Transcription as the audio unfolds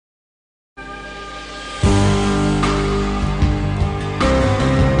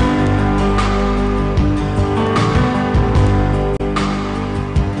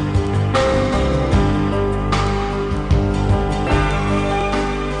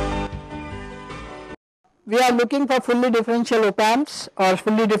we are looking for fully differential op amps or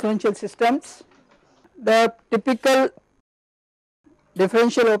fully differential systems. The typical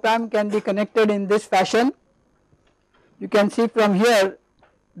differential op amp can be connected in this fashion. You can see from here,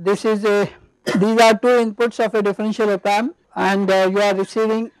 this is these are two inputs of a differential op amp, and you are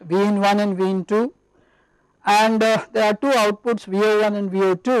receiving V in 1 and V in 2, and there are two outputs VO1 and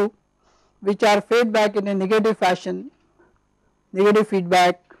VO2 which are fed back in a negative fashion, negative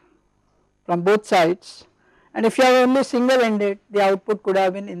feedback from both sides, and if you have only single ended, the output could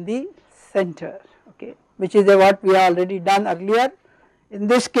have been in the center, okay, which is what we have already done earlier. In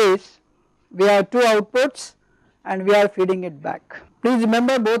this case we have two outputs and we are feeding it back. Please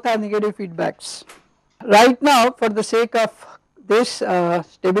remember both are negative feedbacks. Right now, for the sake of this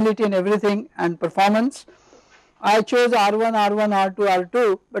stability and everything and performance, I chose R1, R1, R2,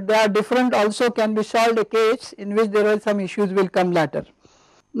 R2, but they are different. Also can be solved a case in which there are some issues will come later.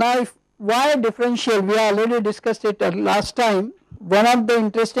 Now if why differential, we already discussed it last time. One of the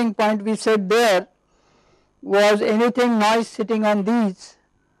interesting point we said there was anything noise sitting on these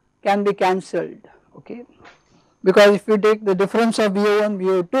can be cancelled, okay, because if you take the difference of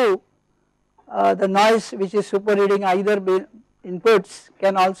VO1, VO2, the noise which is superseding either inputs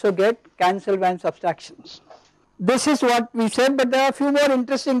can also get cancelled by subtractions. This is what we said, but there are a few more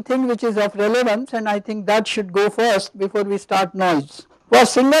interesting things which is of relevance, and I think that should go first before we start noise. For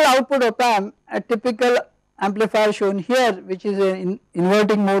single output op amp, a typical amplifier shown here, which is an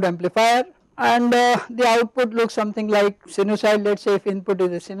inverting mode amplifier, and the output looks something like sinusoid. Let us say if input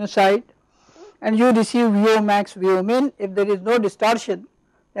is a sinusoid and you receive VO max, VO min, if there is no distortion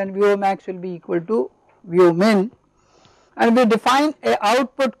then VO max will be equal to VO min, and we define a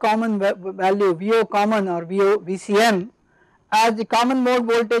output common value VO common or VCM as the common mode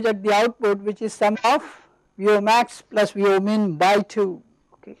voltage at the output, which is sum of VO max plus VO min by 2,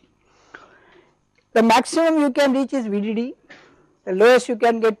 okay. The maximum you can reach is VDD, the lowest you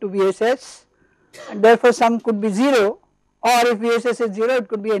can get to VSS, and therefore sum could be 0, or if VSS is 0 it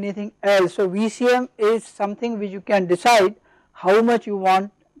could be anything else. So VCM is something which you can decide how much you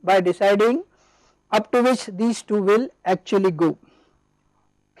want by deciding up to which these two will actually go.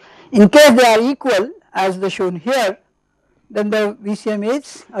 In case they are equal as the shown here, then the VCM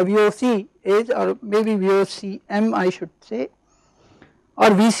is VOC is, or maybe VOCM I should say, or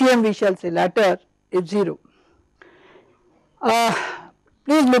VCM we shall say latter, is 0.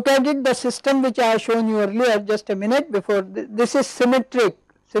 Please look at it, the system which I have shown you earlier just a minute before, this is symmetric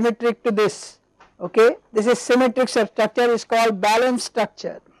to this, okay. This is symmetric structure, is called balanced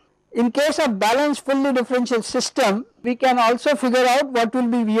structure. In case of balanced fully differential system, we can also figure out what will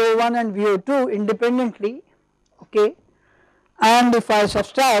be VO1 and VO2 independently, okay, and if I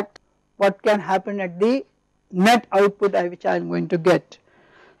subtract what can happen at the net output which I am going to get.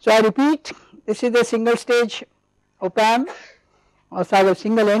 So I repeat, this is a single stage op amp or a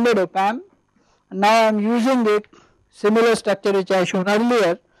single ended op amp, and now I am using it similar structure which I have shown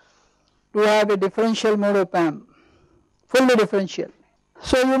earlier to have a differential mode op amp, fully differential.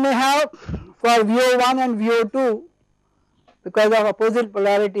 So you may have for VO1 and VO2, because of opposite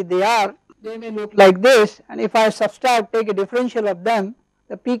polarity they may look like this, and if I subtract, take a differential of them,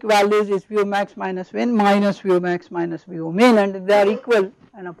 the peak values is VO max minus min minus VO max minus VO min, and if they are equal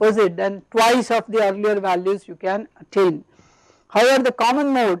and opposite then twice of the earlier values you can attain. However, the common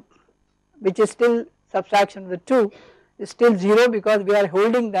mode, which is still subtraction of the two, is still 0 because we are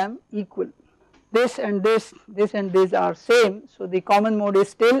holding them equal. This and this and this are same, so the common mode is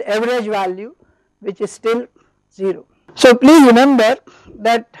still average value which is still 0. So please remember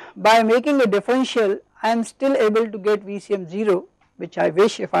that by making a differential I am still able to get VCM 0, which I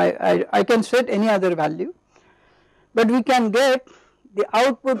wish if I can set any other value, but we can get the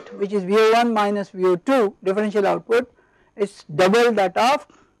output which is VO1 minus VO2 differential output is double that of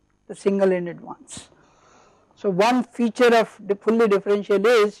the single ended ones. So one feature of the fully differential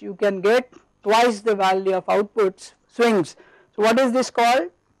is you can get twice the value of outputs, swings. So what is this called?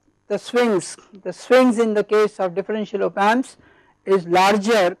 The swings. The swings in the case of differential op amps is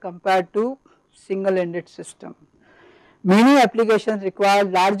larger compared to single ended system. Many applications require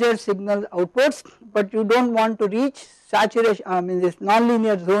larger signal outputs, but you do not want to reach saturation, this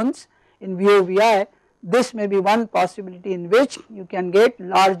nonlinear zones in VO VI. This may be one possibility in which you can get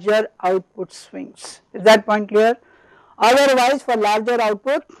larger output swings. Is that point clear? Otherwise, for larger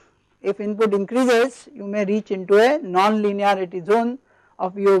output, if input increases, you may reach into a non-linearity zone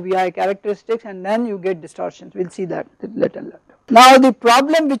of VO VI characteristics, and then you get distortions. We will see that later. Now the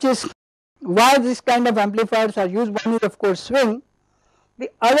problem which is why this kind of amplifiers are used, one is of course swing, the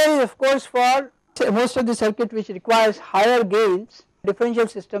other is of course for most of the circuit which requires higher gains, differential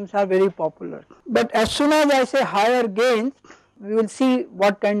systems are very popular. But as soon as I say higher gains, we will see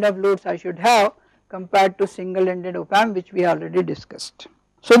what kind of loads I should have compared to single ended op amp, which we already discussed.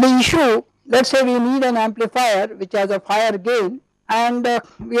 So the issue, let us say we need an amplifier which has a higher gain, and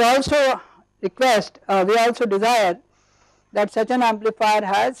we also desire that such an amplifier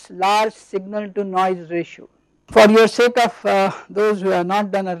has large signal to noise ratio. For your sake of those who have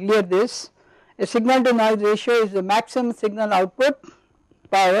not done earlier this, a signal to noise ratio is the maximum signal output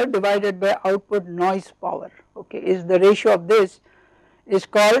power divided by output noise power, okay, is the ratio of this is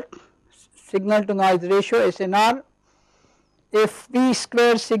called signal to noise ratio, SNR. If V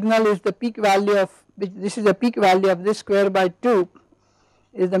square signal is the peak value of which, this is the peak value of this square by 2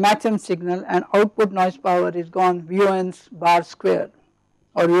 is the maximum signal, and output noise power is gone VON bar square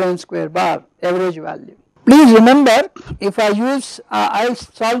or VON square bar average value. Please remember, if I use I will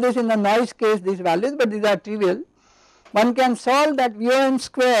solve this in the noise case these values, but these are trivial. One can solve that VON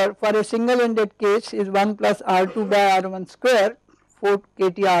square for a single ended case is 1 plus R2 by R1 square 4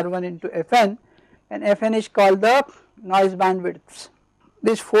 kT R1 into Fn, and Fn is called the noise bandwidths.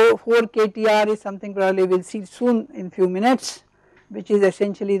 This 4 kTr is something probably we will see soon in few minutes, which is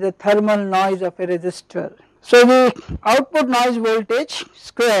essentially the thermal noise of a resistor. So the output noise voltage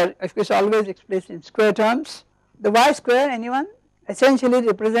square is always expressed in square terms. The Y square, anyone? Essentially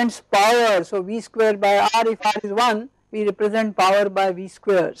represents power. So V square by R, if R is 1, we represent power by V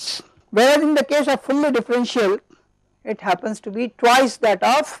squares. Whereas in the case of fully differential, it happens to be twice that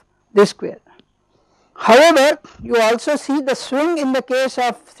of this square. However, you also see the swing in the case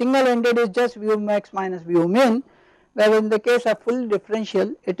of single ended is just VO max minus VO min, whereas in the case of full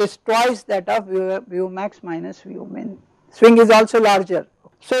differential it is twice that of VO max minus VO min. Swing is also larger.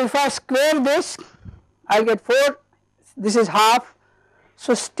 So if I square this, I will get 4, this is half,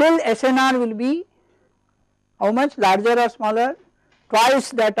 so still SNR will be how much, larger or smaller?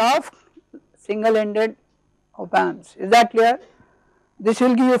 Twice that of single ended op amps. Is that clear? This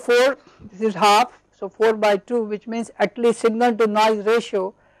will give you 4, this is half, so 4 by 2, which means at least signal to noise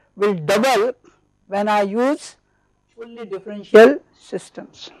ratio will double when I use fully differential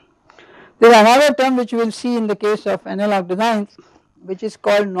systems. There is another term which we will see in the case of analog designs, which is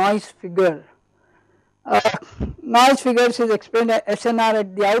called noise figure. Noise figures is explained as SNR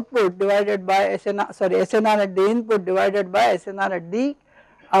at the output divided by SNR at the input divided by SNR at the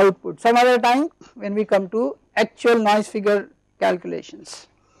output. Some other time when we come to actual noise figure calculations.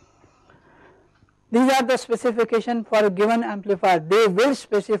 These are the specification for a given amplifier. They will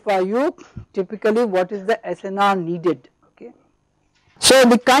specify you typically what is the SNR needed. Okay. So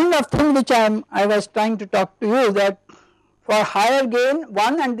the kind of thing which I was trying to talk to you, that for higher gain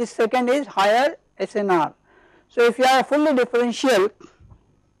one, and this second is higher SNR. So if you are fully differential,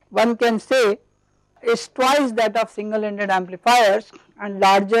 one can say is twice that of single ended amplifiers, and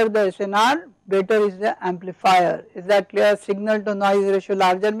larger the SNR, better is the amplifier. Is that clear? Signal to noise ratio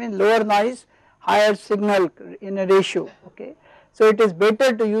larger means lower noise, higher signal in a ratio. Okay. So it is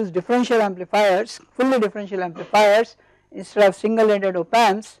better to use differential amplifiers, fully differential amplifiers instead of single ended op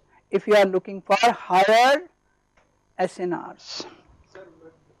amps if you are looking for higher SNRs. Sir,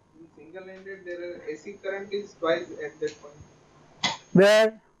 but in single ended there are AC current is twice at that point.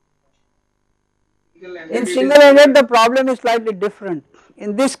 Where? In single ended the problem is slightly different.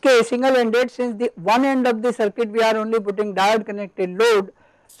 In this case single ended, since the one end of the circuit we are only putting diode connected load,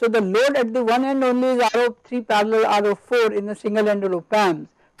 so the load at the one end only is RO3 parallel RO4 in the single ended op amps,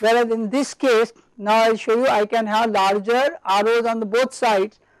 whereas in this case now I will show you I can have larger ROs on the both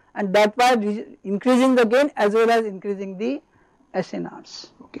sides, and that by increasing the gain as well as increasing the SNRs.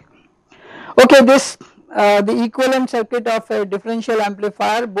 Okay. Okay, this the equivalent circuit of a differential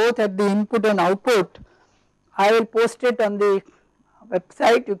amplifier both at the input and output, I will post it on the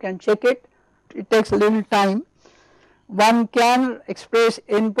website, you can check it, it takes a little time. One can express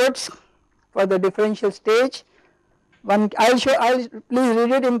inputs for the differential stage. I'll please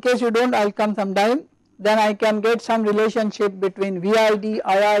read it, in case you don't I'll come sometime. Then I can get some relationship between VID,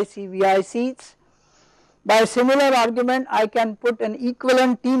 IIC, VICs. By similar argument I can put an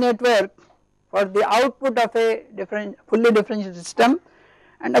equivalent T network for the output of a fully differential system,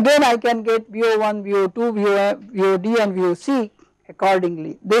 and again I can get VO1, VO2, VOD and VOC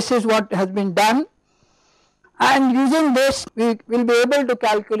accordingly. This is what has been done, and using this we will be able to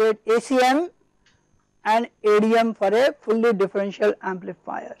calculate ACM and ADM for a fully differential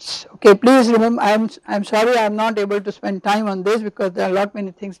amplifiers. Okay, please remember, I am sorry I am not able to spend time on this because there are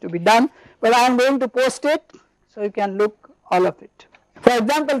many things to be done, but I am going to post it so you can look all of it. For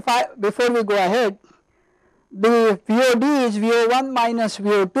example, before we go ahead, the VOD is VO1 minus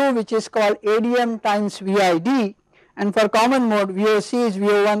VO2, which is called ADM times VID, and for common mode VOC is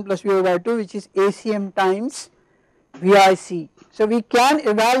VO1 plus VO by 2, which is ACM times VIC. So we can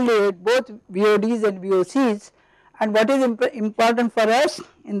evaluate both VODs and VOCs, and what is important for us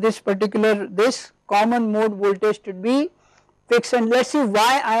in this particular, this common mode voltage should be fixed, and let us see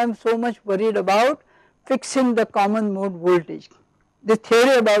why I am so much worried about fixing the common mode voltage. The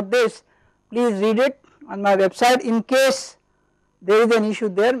theory about this, please read it on my website. In case there is an issue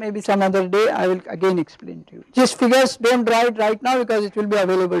there, maybe some other day I will again explain to you. Just figures do not draw it right now because it will be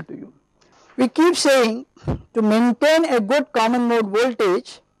available to you. We keep saying to maintain a good common mode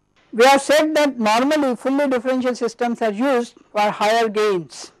voltage, we have said that normally fully differential systems are used for higher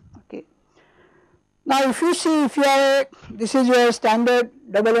gains. Okay. Now if you see, if you are, this is your standard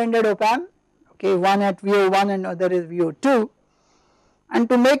double-ended op-amp, okay, one at VO1 and other is VO2, and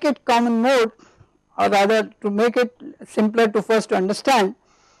to make it common mode, or rather to make it simpler to first to understand,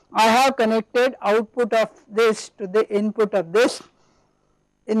 I have connected output of this to the input of this.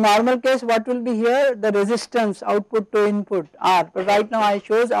 In normal case what will be here, the resistance output to input R, but right now I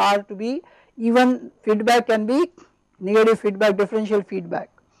chose R to be, even feedback can be negative feedback, differential feedback.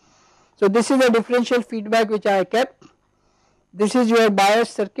 So this is a differential feedback which I kept, this is your bias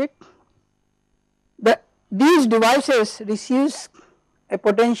circuit. These devices receives a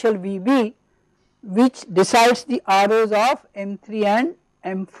potential VB which decides the ROs of M3 and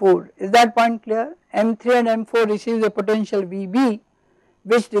M4. Is that point clear? M3 and M4 receives a potential VB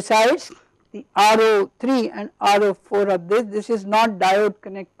which decides the RO3 and RO4 of this. This is not diode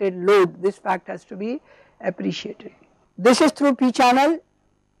connected load, this fact has to be appreciated. This is through P channel,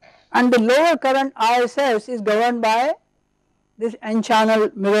 and the lower current ISS is governed by this N channel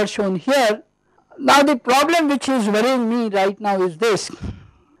mirror shown here. Now the problem which is worrying me right now is this: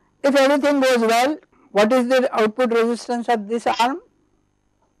 if everything goes well, what is the output resistance of this arm?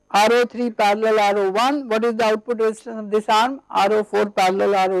 RO3 parallel RO1. What is the output resistance of this arm? RO4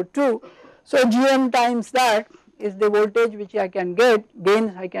 parallel RO2. So GM times that is the voltage which I can get,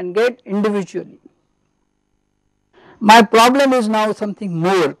 gains I can get individually. My problem is now something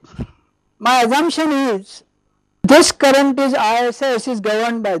more. My assumption is this current is ISS is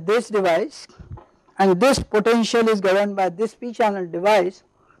governed by this device, and this potential is governed by this P channel device,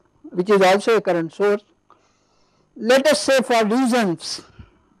 which is also a current source. Let us say for reasons,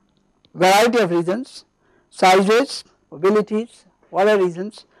 variety of reasons, sizes, abilities, whatever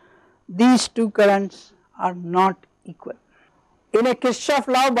reasons, these two currents are not equal. In a Kirchhoff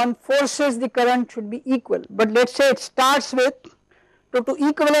law one forces the current should be equal, but let us say it starts with, to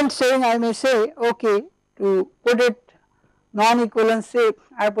equivalent saying I may say, okay, to put it non-equivalent sake,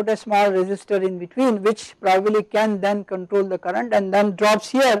 I put a small resistor in between which probably can then control the current, and then drops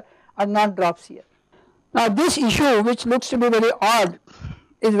here or not drops here. Now this issue, which looks to be very odd,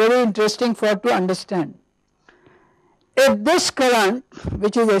 is very interesting for to understand. If this current,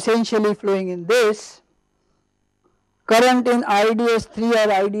 which is essentially flowing in this, current in IDS3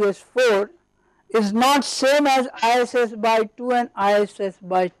 or IDS4 is not same as ISS by 2 and ISS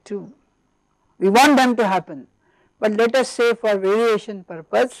by 2, we want them to happen, but let us say for variation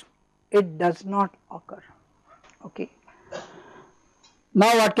purpose it does not occur. Okay.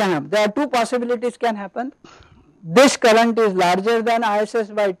 Now what can happen? There are two possibilities can happen. This current is larger than ISS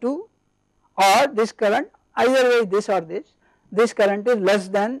by 2, or this current, either way this or this current is less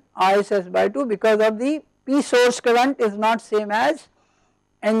than ISS by 2 because of the P source current is not same as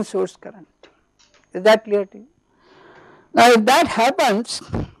N source current. Is that clear to you? Now if that happens,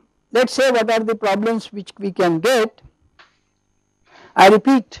 let us say what are the problems which we can get. I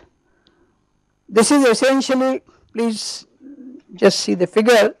repeat, this is essentially, please just see the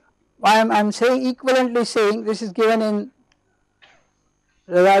figure. I am saying equivalently saying, this is given in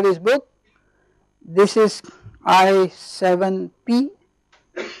Razavi's book, this is I7P,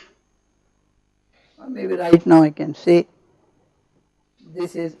 or maybe right now I can say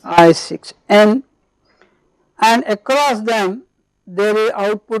this is I6N, and across them there is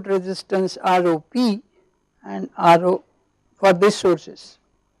output resistance ROP and RO for these sources,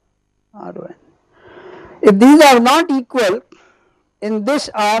 RON. If these are not equal, in this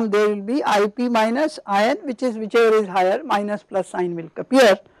arm there will be IP minus IN, which is whichever is higher, minus plus sign will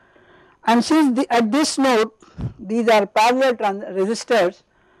appear, and since at this node these are parallel resistors,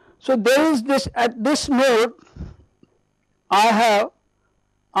 so there is this, at this node I have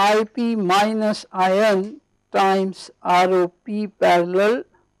IP minus IN times ROP parallel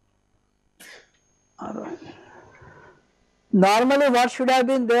RON. Normally what should have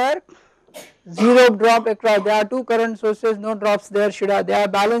been there? Zero drop across, there are two current sources, no drops there, should have, they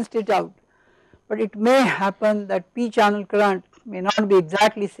have balanced it out, but it may happen that P channel current may not be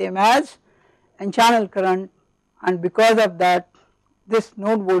exactly same as N channel current, and because of that this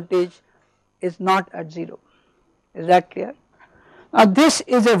node voltage is not at 0. Is that clear? Now this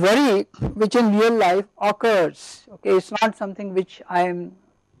is a worry which in real life occurs, okay, it is not something which I am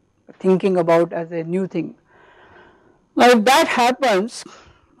thinking about as a new thing. Now if that happens,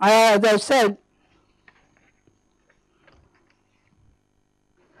 as I said,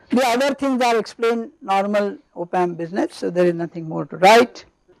 the other things are explained normal op-amp business, so there is nothing more to write.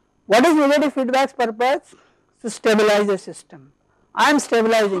 What is negative feedback's purpose? To stabilize the system. I am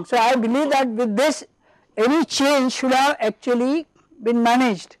stabilizing, so I believe that with this any change should have actually been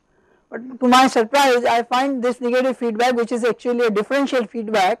managed, but to my surprise I find this negative feedback, which is actually a differential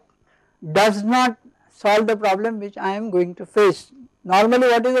feedback, does not solve the problem which I am going to face. Normally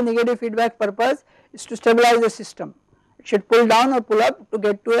what is the negative feedback purpose? Is to stabilize the system. It should pull down or pull up to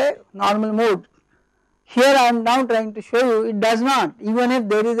get to a normal mode. Here I am now trying to show you it does not, even if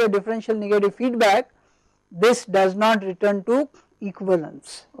there is a differential negative feedback, this does not return to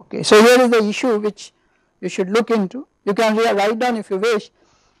equivalence. Okay, so here is the issue which you should look into. You can write down if you wish.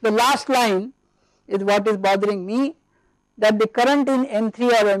 The last line is what is bothering me, that the current in M3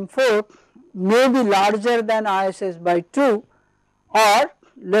 or M4 may be larger than ISS by 2 or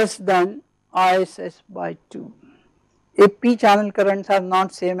less than ISS by 2 if P channel currents are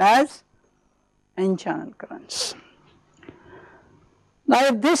not same as N channel currents. Now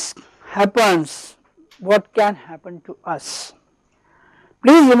if this happens, what can happen to us?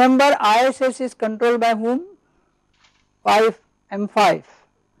 Please remember ISS is controlled by whom? By M5.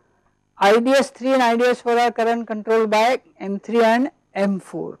 IDS3 and IDS4 are current controlled by M3 and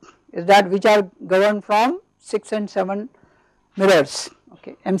M4, is that which are governed from 6 and 7 mirrors,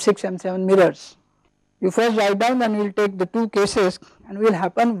 okay, M6, M7 mirrors. You first write down, then we will take the two cases and will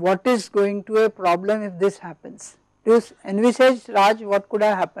happen what is going to a problem if this happens. Do you envisage, Raj, what could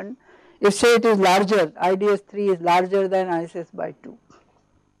have happened if say it is larger, IDS3 is larger than ISS by 2,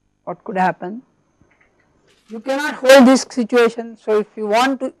 what could happen? You cannot hold this situation, so if you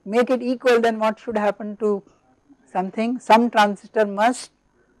want to make it equal, then what should happen to something? Some transistor must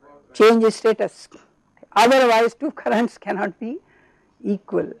change its status, otherwise two currents cannot be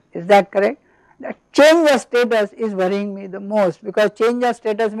equal, is that correct? The change of status is worrying me the most, because change of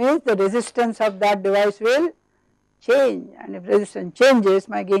status means the resistance of that device will change, and if resistance changes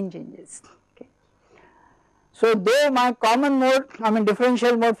my gain changes. Okay. So though my common mode,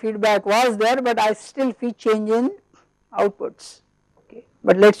 differential mode feedback was there, but I still see change in outputs. Okay.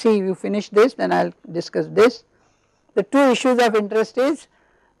 But let us see, you finish this, then I will discuss this. The two issues of interest is,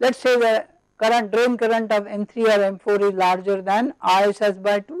 let us say the current, drain current of M3 or M4 is larger than ISS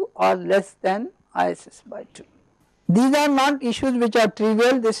by 2 or less than ISS by 2. These are not issues which are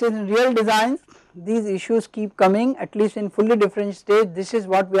trivial, this is in real designs, these issues keep coming, at least in fully differential stage, this is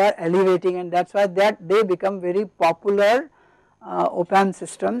what we are elevating, and that is why they become very popular op-amp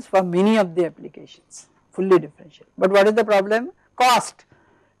systems for many of the applications, fully differential. But what is the problem? Cost,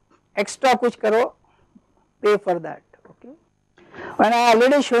 extra kuch karo, pay for that. Okay. When I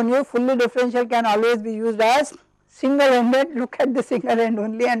already shown you, fully differential can always be used as single ended, look at the single end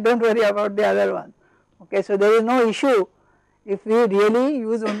only and do not worry about the other one. Okay, so there is no issue if we really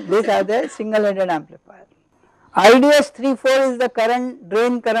use this as a single ended amplifier. IDS 3.4 is the current,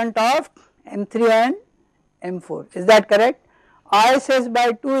 drain current of M3 and M4, is that correct? ISS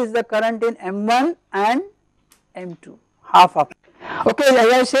by 2 is the current in M1 and M2, half of it. Okay,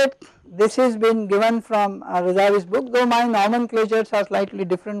 as I said, this has been given from Razavi's book, though my nomenclatures are slightly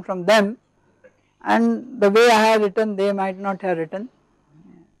different from them, and the way I have written they might not have written,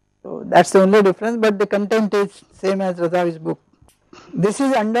 so that is the only difference, but the content is same as Razavi's book. This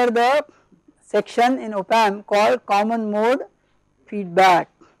is under the section in op-amp called common mode feedback,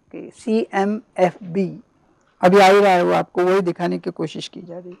 okay, CMFB. अभी आ ही रहा है वो, आपको वही दिखाने की कोशिश की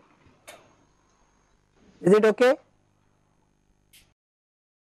जा रही है. Is it okay?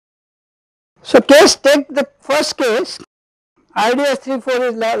 So case, take the first case, IDS 3.4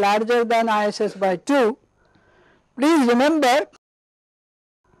 is larger than ISS by 2. Please remember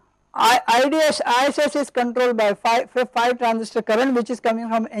ISS is controlled by 5 transistor current which is coming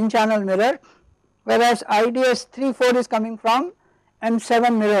from N channel mirror, whereas IDS 3.4 is coming from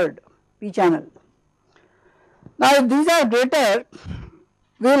M7 mirrored P channel. Now if these are greater,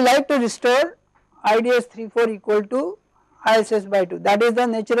 we will like to restore IDS 3.4 equal to ISS by 2, that is the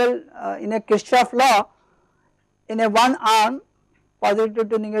natural in a Kirchhoff law, in a one arm positive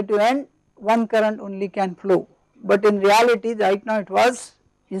to negative end one current only can flow, but in reality right now it was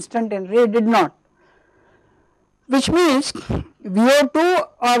instantaneously, it did not, which means VO2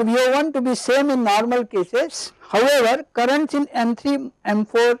 or VO1 to be same in normal cases, however currents in M3,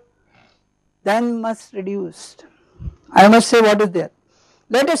 M4 then must reduced. I must say what is there.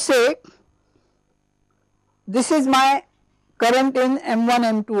 Let us say this is my current in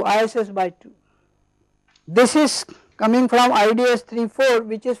M1 M2 ISS by 2. This is coming from IDS 3-4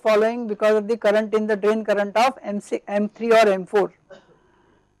 which is following because of the current in the drain current of M6, M3 or M4.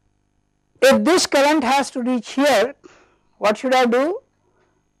 If this current has to reach here, what should I do?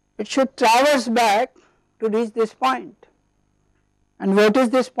 It should traverse back to reach this point, and what is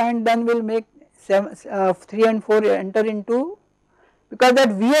this point then will make 3 and 4 enter into, because that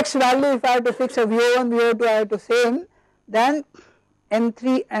Vx value if I have to fix a VO1 VO2 I have to same, then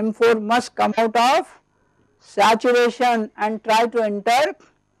M3 M4 must come out of saturation and try to enter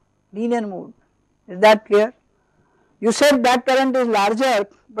linear mode. Is that clear? You said that current is larger,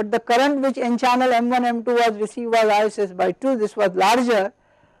 but the current which N channel M1 M2 was received was ISS by 2, this was larger,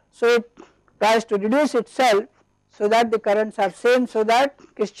 so it tries to reduce itself so that the currents are same, so that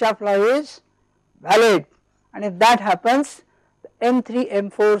Kirchhoff law is valid, and if that happens the M3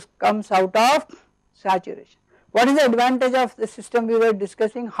 M4 comes out of saturation. What is the advantage of the system we were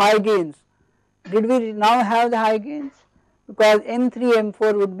discussing? High gains. Did we now have the high gains? Because M3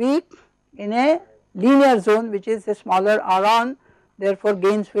 M4 would be in a linear zone which is a smaller Ron, therefore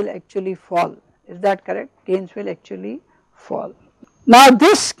gains will actually fall. Is that correct? Gains will actually fall. Now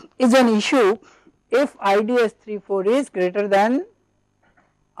this is an issue if IDS 3-4 is greater than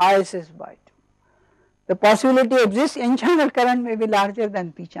ISS by 2. The possibility exists N channel current may be larger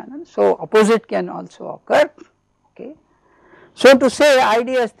than P channel, so opposite can also occur. Okay. So to say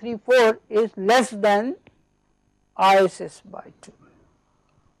IDS 3-4 is less than ISS by 2.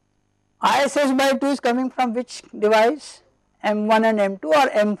 ISS by 2 is coming from which device? M1 and M2 or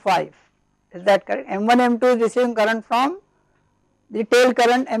M5, is that correct? M1 M2 is receiving current from the tail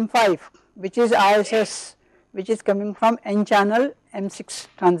current M5 which is ISS, which is coming from N channel M6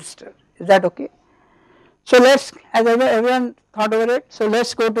 transistor, is that okay? So let us, as everyone thought over it, so let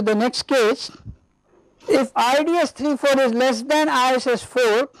us go to the next case. If IDS 3-4 is less than ISS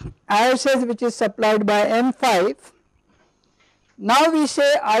 4, ISS which is supplied by M5, now we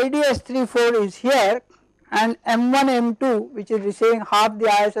say IDS 3-4 is here and M1 M2 which is receiving half the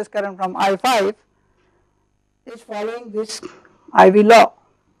ISS current from I5 is following this IV law.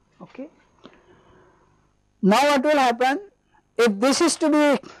 Okay. Now what will happen? If this is to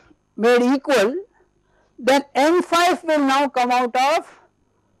be made equal, then M5 will now come out of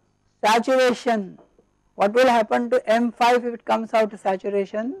saturation. What will happen to M5 if it comes out of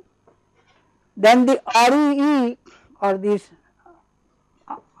saturation? Then the REE or this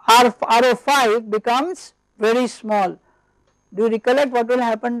RO5 becomes very small. Do you recollect what will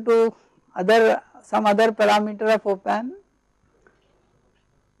happen to some other parameter of op-amp?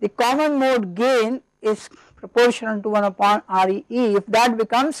 The common mode gain is proportional to 1 upon REE. If that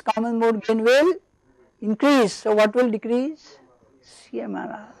becomes, common mode gain will increase. So what will decrease?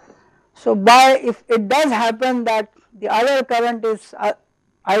 CMRR. So if it does happen that the other current is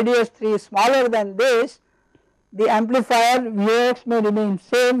IDS3 is smaller than this, the amplifier Vx may remain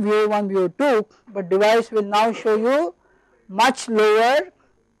same, VO1, VO2, but device will now show you much lower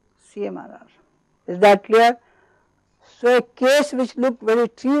CMRR. Is that clear? So a case which looked very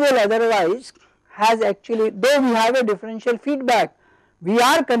trivial otherwise has actually, though we have a differential feedback, we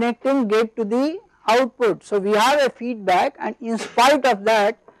are connecting gate to the output. So we have a feedback, and in spite of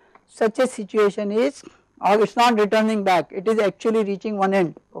that such a situation is, or it is not returning back, it is actually reaching one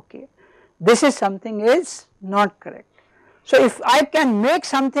end. Okay. This is something is not correct. So if I can make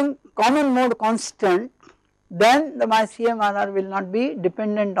something common mode constant, then my CMRR will not be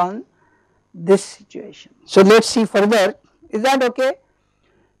dependent on this situation. So let us see further, is that okay?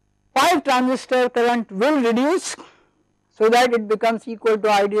 5 transistor current will reduce so that it becomes equal to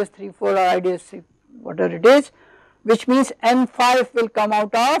IDS 3-4 or IDS 3 whatever it is, which means M5 will come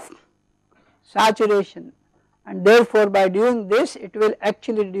out of saturation, and therefore by doing this it will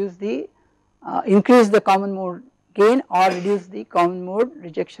actually reduce the increase the common mode gain or reduce the common mode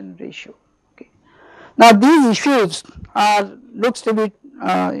rejection ratio. Okay. Now these issues are looks to be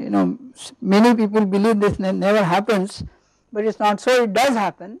many people believe this never happens, but it is not so, it does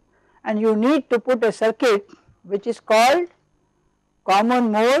happen, and you need to put a circuit which is called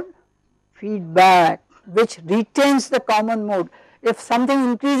common mode feedback, which retains the common mode. If something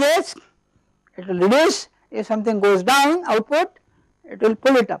increases it will reduce, if something goes down output it will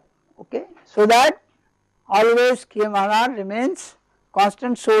pull it up, okay, so that always CMRR remains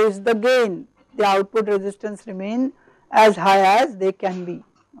constant, so is the gain, the output resistance remain as high as they can be.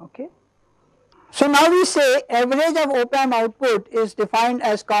 Okay. So now we say average of op-amp output is defined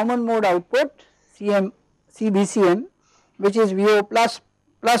as common mode output CBCM, which is VO plus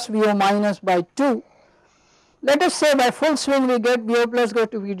VO minus by 2, Let us say by full swing we get VO plus goes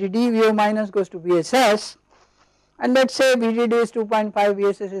to VDD, VO minus goes to VSS, and let us say VDD is 2.5,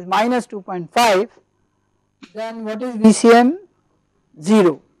 VSS is minus 2.5, then what is VCM?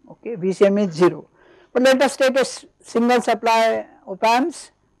 0, okay, VCM is 0. But let us take a single supply op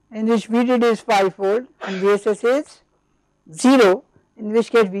amps in which VDD is 5 volt and VSS is 0, in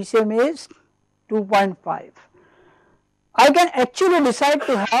which case VCM is 2.5. I can actually decide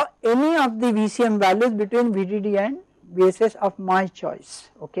to have any of the VCM values between VDD and VSS of my choice,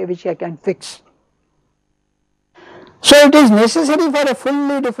 okay, which I can fix. So it is necessary for a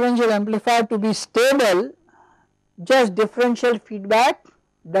fully differential amplifier to be stable, just differential feedback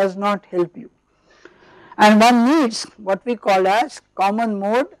does not help you, and one needs what we call as common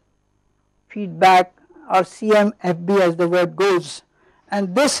mode feedback or CMFB as the word goes,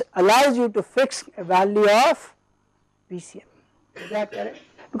 and this allows you to fix a value of VCM. Is that correct?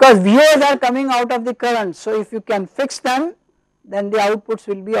 Because VOs are coming out of the current, so if you can fix them, then the outputs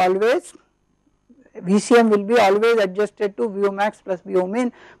will be always, VCM will be always adjusted to VO max plus VO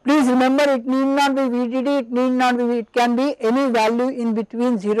min. Please remember, it need not be VDD, it need not be, it can be any value in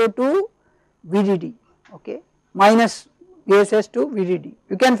between 0 to VDD, okay, minus VSS to VDD.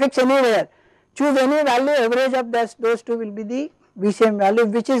 You can fix anywhere, choose any value, average of those two will be the VCM value,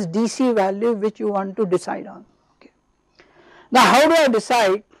 which is DC value which you want to decide on. Now how do I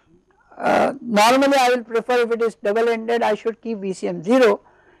decide? Normally I will prefer, if it is double ended I should keep VCM 0,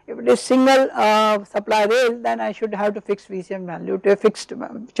 if it is single supply rail then I should have to fix VCM value to a fixed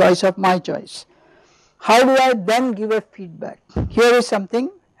choice of my choice. How do I then give a feedback? Here is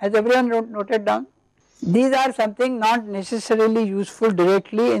something, has everyone noted down? These are something not necessarily useful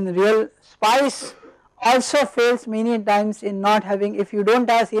directly in real. SPICE also fails many times in not having, if you do not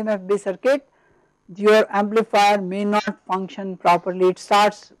have CMFB circuit, your amplifier may not function properly, it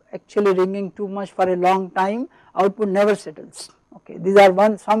starts actually ringing too much for a long time, output never settles, okay. These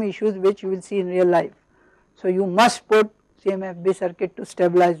are some issues which you will see in real life. So you must put CMFB circuit to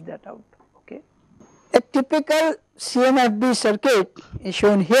stabilize that out, okay. A typical CMFB circuit is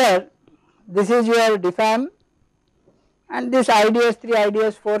shown here. This is your DFAM, and this IDS3,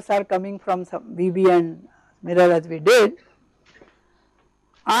 IDS4s are coming from some VB and mirror as we did.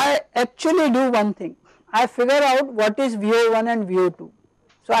 I actually do one thing, I figure out what is VO1 and VO2,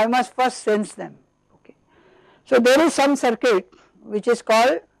 so I must first sense them, okay. So there is some circuit which is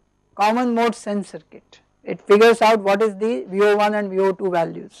called common mode sense circuit, it figures out what is the VO1 and VO2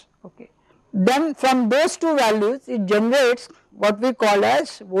 values, okay. Then from those two values it generates what we call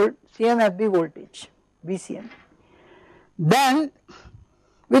as CMFB voltage, VCM. Then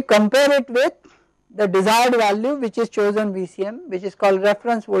we compare it with the desired value which is chosen VCM, which is called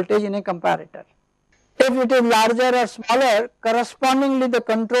reference voltage in a comparator. If it is larger or smaller, correspondingly the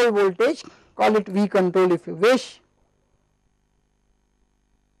control voltage, call it V control if you wish,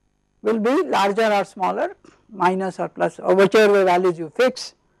 will be larger or smaller, minus or plus, or whichever values you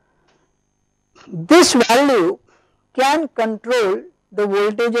fix. This value can control the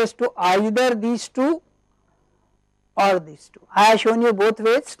voltages to either these two or these two. I have shown you both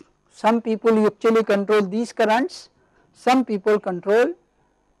ways. Some people actually control these currents, some people control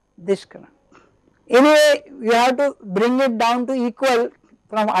this current. Anyway, you have to bring it down to equal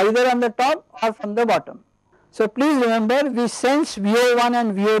from either on the top or from the bottom. So please remember, we sense VO1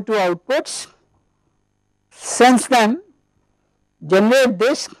 and VO2 outputs, sense them, generate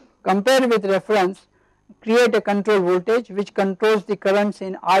this, compare with reference, create a control voltage which controls the currents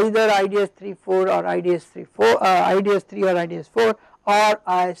in either IDS3 or IDS3 or IDS4 or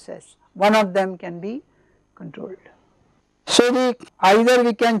ISS. One of them can be controlled. So either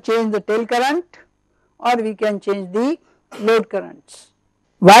we can change the tail current or we can change the load currents.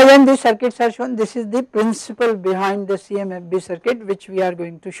 Why when these circuits are shown? This is the principle behind the CMFB circuit which we are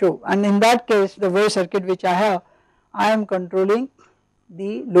going to show, and in that case the wave circuit which I have, I am controlling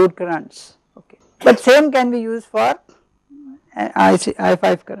the load currents, okay. But same can be used for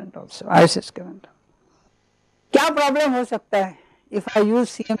I5 current also, ISS current. क्या problem हो सकता है if I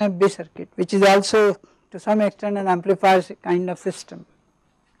use CMFB circuit, which is also to some extent an amplifier kind of system?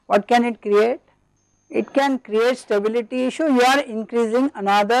 What can it create? It can create stability issue. You are increasing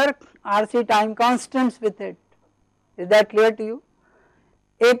another RC time constants with it. Is that clear to you?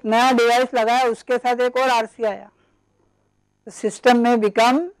 एक नया device लगाया, उसके साथ एक और RC आया, the system may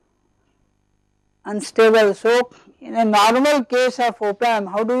become unstable. So in a normal case of op amp,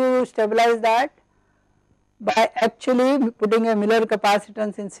 how do you stabilize that? By actually putting a Miller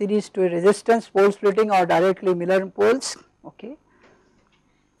capacitance in series to a resistance, pole splitting or directly Miller poles, okay,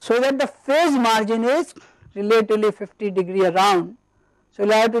 so that the phase margin is relatively 50 degree around. So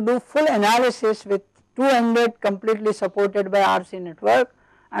you have to do full analysis with two-ended completely supported by RC network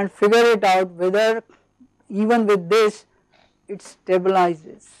and figure it out whether even with this it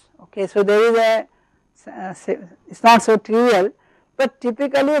stabilizes. Okay, so there is a it's not so trivial, but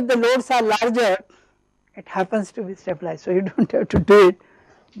typically if the loads are larger it happens to be stabilized, so you do not have to do it,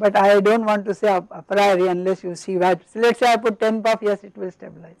 but I do not want to say a priori unless you see that. So let us say I put 10 puff, yes it will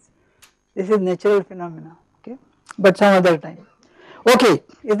stabilize, this is natural phenomena, okay, but some other time. Okay,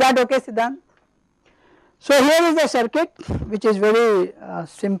 is that okay, Siddhant? So here is the circuit which is very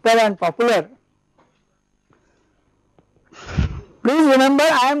simple and popular. Please remember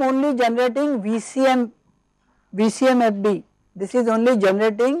I am only generating VCM-FD, this is only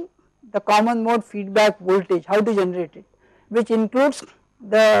generating the common mode feedback voltage, how to generate it, which includes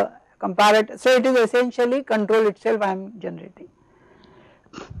the comparator, so it is essentially control itself I am generating.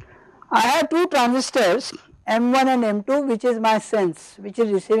 I have two transistors M1 and M2 which is my sense, which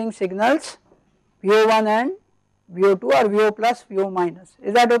is receiving signals VO1 and VO2 or VO plus VO minus,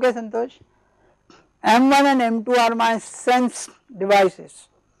 is that okay Santosh? M1 and M2 are my sense devices,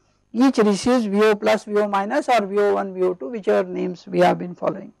 each receives VO plus VO minus or VO1 VO2 whichever names we have been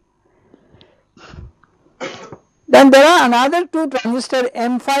following. Then there are another two transistors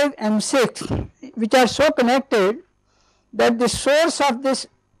M5 M6 which are so connected that the source of this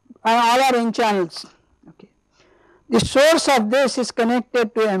all are N channels, okay. The source of this is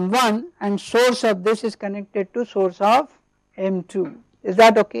connected to M1 and source of this is connected to source of M2, is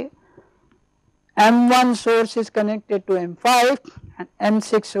that okay? M1 source is connected to M5 and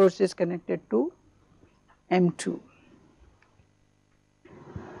M6 source is connected to M2.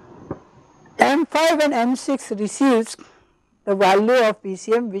 M5 and M6 receives the value of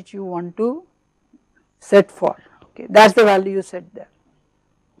VCM which you want to set for, okay, that is the value you set there.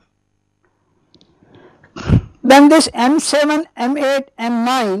 Then this M7, M8,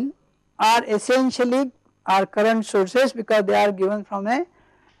 M9 are essentially our current sources because they are given from a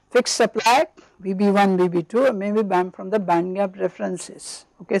fixed supply VB1, VB2 maybe from the band gap references,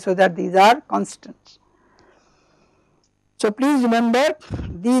 okay, so that these are constants. So please remember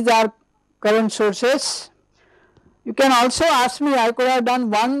these are current sources. You can also ask me, I could have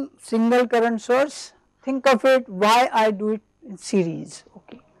done one single current source, think of it why I do it in series,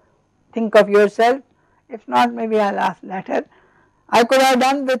 okay, think of yourself, if not maybe I will ask later. I could have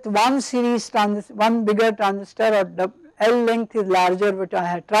done with one series transistor, one bigger transistor or the L length is larger which I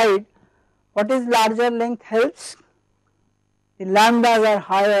had tried. What is larger length helps? The lambdas are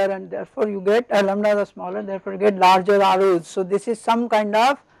higher and therefore you get lambdas are smaller, therefore you get larger ROs. So this is some kind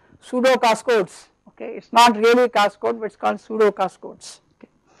of pseudo cascodes, okay, it is not really cascode but it is called pseudo cascodes, okay.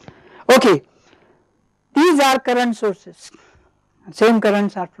 Okay, these are current sources, same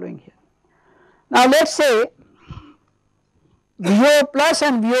currents are flowing here. Now let us say VO plus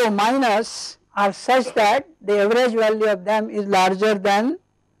and VO minus are such that the average value of them is larger than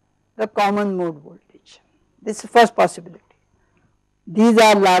the common mode voltage, this is the first possibility. These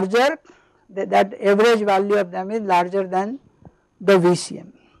are larger, that average value of them is larger than the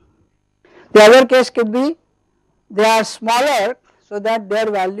VCM. The other case could be they are smaller so that their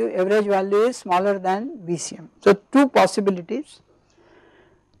value, average value is smaller than VCM. So two possibilities.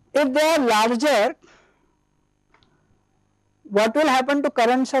 If they are larger, what will happen to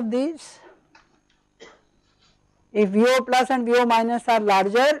currents of these? If VO plus and VO minus are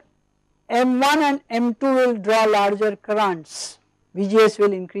larger, M1 and M2 will draw larger currents, VGS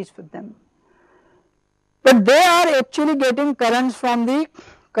will increase for them. But they are actually getting currents from the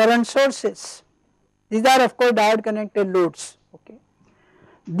current sources, these are of course diode connected loads, okay.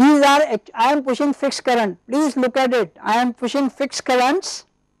 These are, I am pushing fixed current, please look at it, I am pushing fixed currents,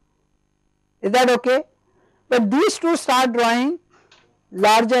 is that okay? But these two start drawing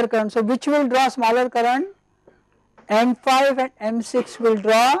larger current, so which will draw smaller current? M5 and M6 will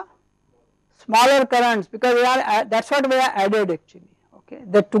draw smaller currents because we are, that is what we are added actually, okay,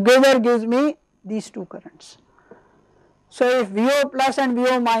 that together gives me these two currents. So if VO plus and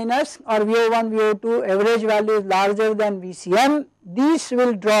VO minus or VO1, VO2 average value is larger than VCM, these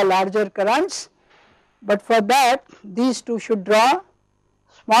will draw larger currents, but for that these two should draw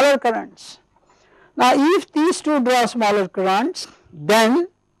smaller currents. Now if these two draw smaller currents, then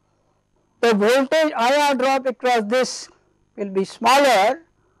the voltage IR drop across this will be smaller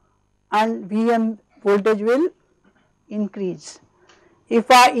and VM voltage will increase. If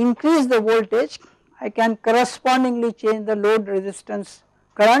I increase the voltage, I can correspondingly change the load resistance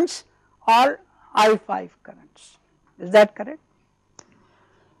currents or I5 currents, is that correct?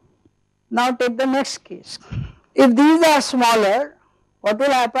 Now take the next case, if these are smaller, what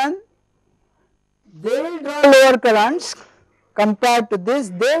will happen? They will draw lower currents compared to this,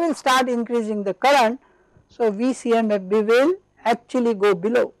 they will start increasing the current, So VCMFB will actually go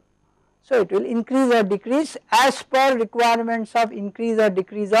below. So it will increase or decrease as per requirements of increase or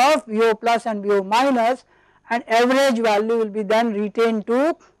decrease of VO plus and VO minus, and average value will be then retained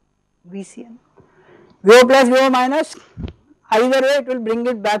to VCM. VO plus VO minus, either way it will bring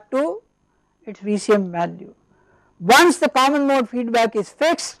it back to its VCM value. Once the common mode feedback is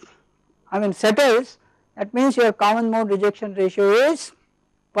fixed, settles, that means your common mode rejection ratio is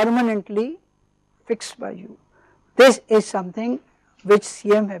permanently fixed by you. This is something which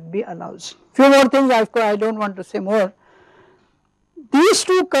CMFB allows. Few more things, of course I do not want to say more. These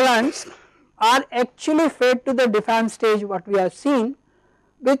two currents are actually fed to the diffam stage what we have seen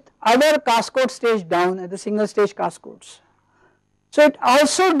with other cascode stage down at the single stage cascodes. So it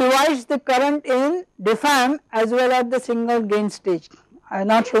also divides the current in diffam as well as the single gain stage. I have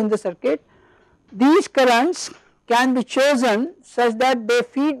not shown the circuit. These currents can be chosen such that they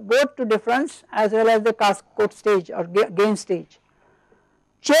feed both to difference as well as the cascode stage or gain stage.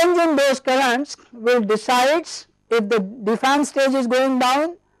 Change in those currents will decide if the diffam stage is going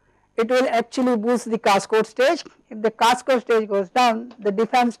down, it will actually boost the cascode stage. If the cascode stage goes down, the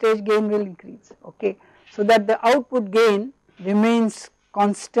diffam stage gain will increase, okay. So that the output gain remains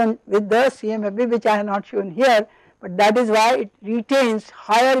constant with the CMFB, which I have not shown here, but that is why it retains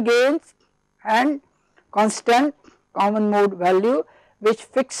higher gains and constant common mode value, which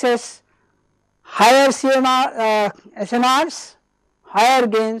fixes higher SNRs, higher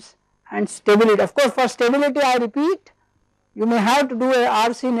gains and stability. Of course for stability I repeat, you may have to do a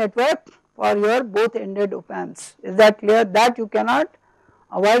RC network for your both ended op amps. Is that clear? That you cannot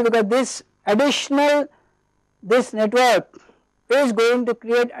avoid, because this network is going to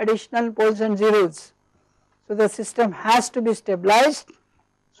create additional poles and zeros. So the system has to be stabilized.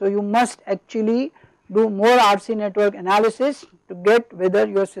 So you must actually do more RC network analysis to get whether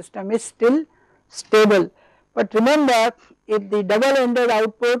your system is still stable. But remember, if the double ended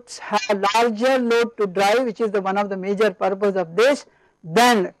outputs have a larger load to drive, which is one of the major purpose of this,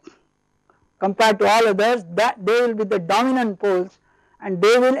 then compared to all others, that they will be the dominant poles and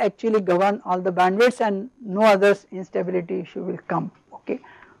they will actually govern all the bandwidths and no other instability issue will come, okay.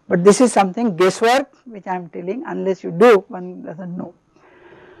 But this is something guesswork which I am telling, unless you do, one does not know.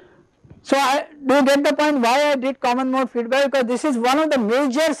 So do you get the point why I did common mode feedback? Because this is one of the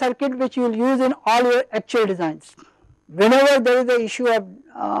major circuit which you will use in all your actual designs. Whenever there is a issue of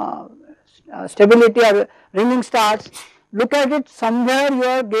stability or ringing starts, look at it, somewhere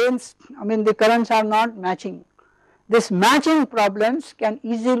your gains, the currents are not matching. This matching problems can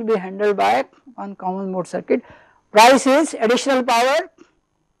easily be handled by one common mode circuit. Price is additional power,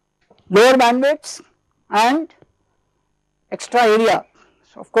 lower bandwidths and extra area.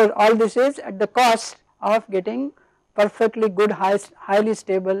 So of course all this is at the cost of getting perfectly good highly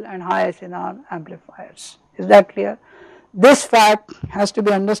stable and high SNR amplifiers. Is that clear? This fact has to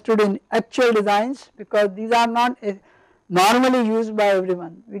be understood in actual designs, because these are not normally used by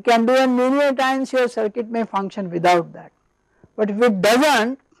everyone. We can do, and many times your circuit may function without that, but if it does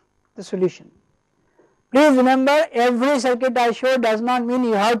not, the solution. Please remember, every circuit I show does not mean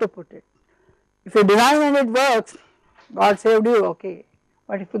you have to put it. If you design and it works, God saved you, okay.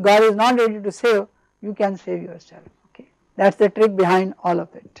 But if God is not ready to save, you can save yourself, okay. That is the trick behind all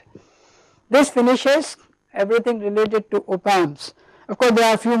of it. This finishes everything related to op amps. Of course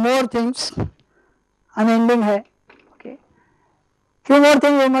there are few more things, unending hai, okay. Few more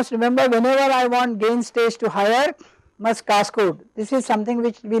things you must remember. Whenever I want gain stage to higher, must cascode. This is something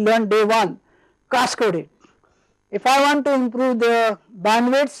which we learned day one, cascode it. If I want to improve the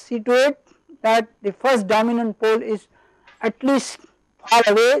bandwidth, see to it that the first dominant pole is at least far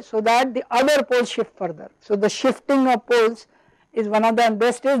away, so that the other poles shift further. So the shifting of poles is one of the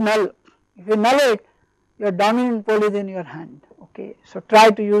best is null. If you null it, your dominant pole is in your hand, okay. So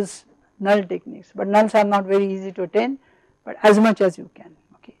try to use null techniques, but nulls are not very easy to attain, but as much as you can,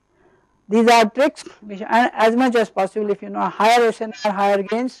 okay. These are tricks which, and as much as possible, if you know higher SNR, higher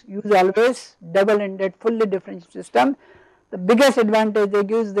gains, use always double ended fully differential system. The biggest advantage they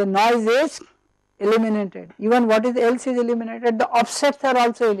give is the noise is eliminated. Even what is else is eliminated, the offsets are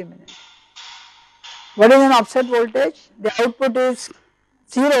also eliminated. What is an offset voltage? The output is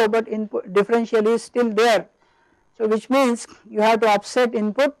 0, but input differential is still there. So which means you have to offset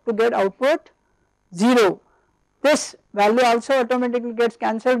input to get output 0. This value also automatically gets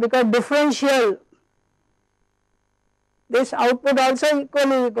cancelled, because differential, this output also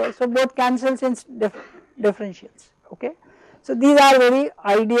equally equal, so both cancels in differentials, okay. So these are very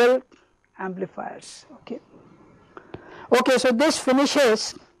ideal amplifiers, okay. Okay, so this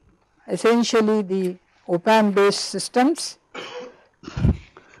finishes essentially the op amp based systems.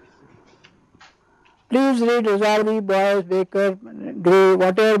 Please read Rosardi, Boyce, Baker, Gray,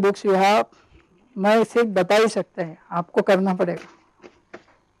 whatever books you have. मैं सिर्फ बता ही सकते हैं, आपको करना पड़ेगा.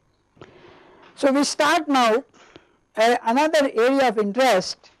 So we start now another area of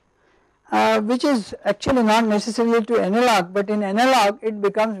interest which is actually not necessarily to analog, but in analog it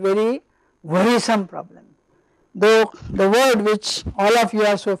becomes very worrisome problem. Though the word which all of you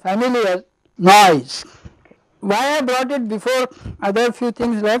are so familiar, noise. Why I brought it before other few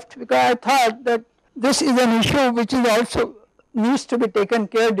things left, because I thought that this is an issue which is also needs to be taken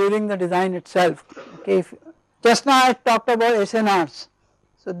care during the design itself. Okay, just now I talked about SNRs,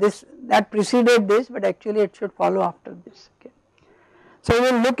 so this that preceded this, but actually it should follow after this. Okay, so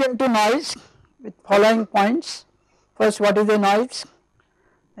we will look into noise with following points. First, what is a noise,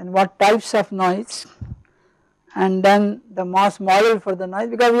 and what types of noise, and then the MOS model for the noise,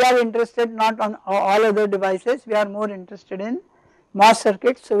 because we are interested not on all other devices, we are more interested in MOS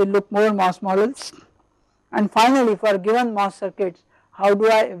circuits, so we will look more MOS models. And finally, for given MOS circuits, how do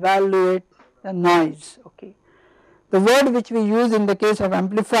I evaluate the noise? Okay, the word which we use in the case of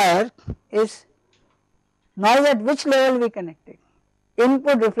amplifier is noise at which level we connect it.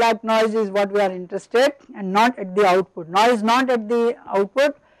 Input reflect noise is what we are interested, and not at the output. Noise not at the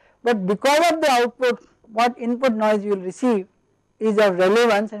output, but because of the output, what input noise you will receive is of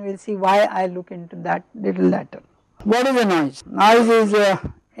relevance, and we will see why I look into that little later. What is a noise? Noise is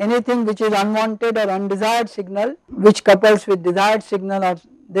anything which is unwanted or undesired signal which couples with desired signal, or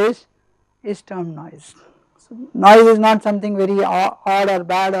this is termed noise. So noise is not something very odd or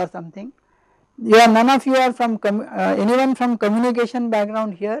bad or something. None of you are from anyone from communication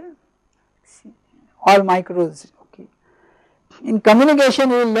background here, all micros. Okay, in communication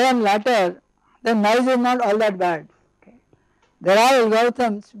you will learn later that noise is not all that bad. Okay, there are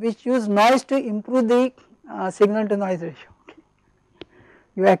algorithms which use noise to improve the signal to noise ratio.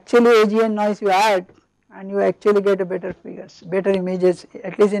 You actually AGN noise you add, and you actually get a better figures, better images,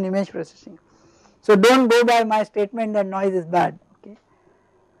 at least in image processing. So do not go by my statement that noise is bad. Okay,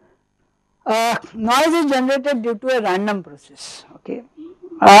 noise is generated due to a random process. Okay,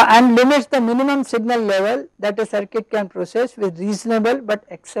 and limits the minimum signal level that a circuit can process with reasonable but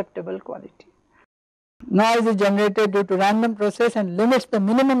acceptable quality. Noise is generated due to random process and limits the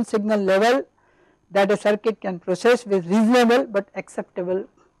minimum signal level that a circuit can process with reasonable but acceptable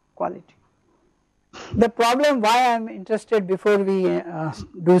quality. The problem why I am interested before we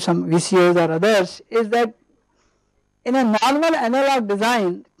do some VCOs or others is that in a normal analog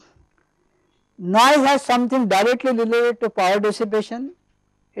design, noise has something directly related to power dissipation,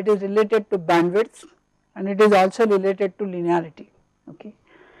 it is related to bandwidth, and it is also related to linearity. Okay,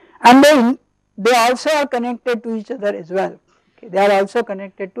 and then they also are connected to each other as well. Okay, they are also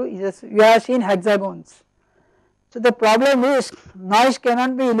connected to each other. You have seen hexagons. So the problem is noise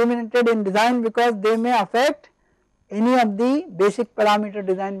cannot be eliminated in design because they may affect any of the basic parameter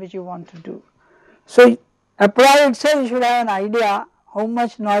design which you want to do. So apply itself you should have an idea how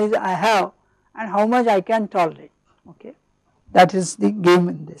much noise I have and how much I can tolerate. Okay, that is the game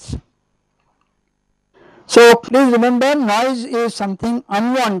in this. So please remember noise is something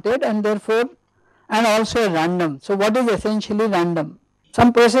unwanted and therefore and also random. So what is essentially random?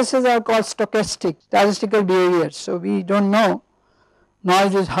 Some processes are called stochastic, statistical behaviors. So we do not know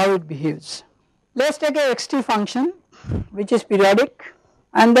noise is how it behaves. Let us take a xt function which is periodic,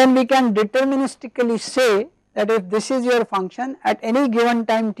 and then we can deterministically say that if this is your function at any given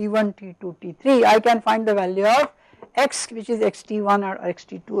time t1, t2, t3, I can find the value of x which is xt1 or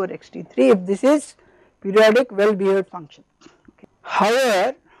xt2 or xt3 if this is periodic well behaved function. Okay.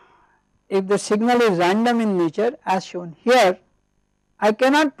 However, if the signal is random in nature as shown here, I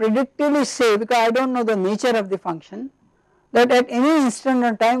cannot predictively say, because I do not know the nature of the function, that at any instant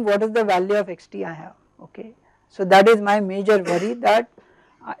of time what is the value of xt I have. Okay. So that is my major worry, that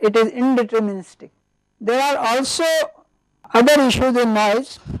it is indeterministic. There are also other issues in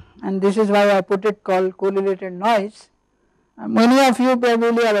noise, and this is why I put it called correlated noise. Many of you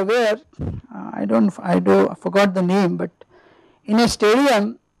probably are aware, I forgot the name, but in a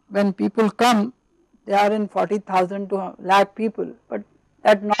stadium when people come, they are in 40,000 to lakh people, but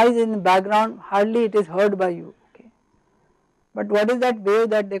that noise in the background hardly it is heard by you. Okay. But what is that wave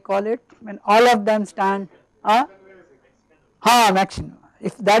that they call it when all of them stand? Maximum.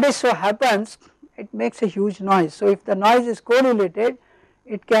 If that is so happens, it makes a huge noise. So if the noise is correlated,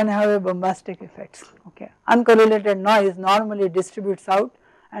 it can have a bombastic effects. Okay. Uncorrelated noise normally distributes out,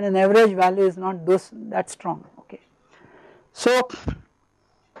 and an average value is not that strong. Okay. So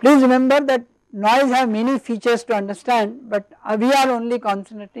please remember that noise have many features to understand, but we are only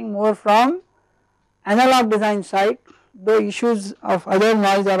concentrating more from analog design side, though issues of other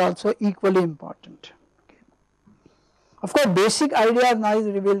noise are also equally important. Of course basic idea of noise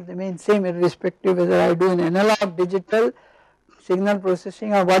will remain same irrespective whether I do in analog, digital, signal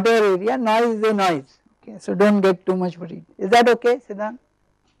processing or whatever area, noise is a noise, okay. So do not get too much worried. Is that okay, Siddhant?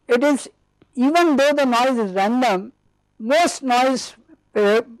 It is, even though the noise is random, most noise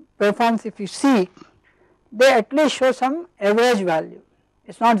performs, if you see, they at least show some average value,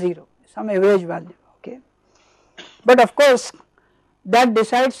 it is not 0, some average value, okay. But of course that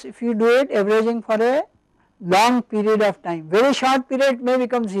decides if you do it averaging for a long period of time, very short period it may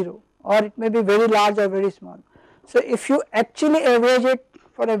become 0 or it may be very large or very small. So if you actually average it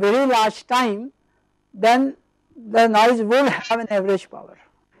for a very large time, then the noise will have an average power.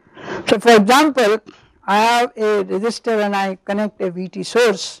 So for example, I have a resistor and I connect a Vt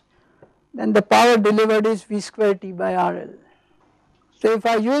source, then the power delivered is V square T by RL. So if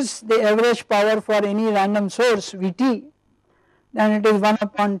I use the average power for any random source Vt, then it is 1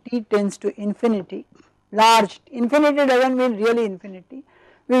 upon T tends to infinity, large, infinity does not mean really infinity.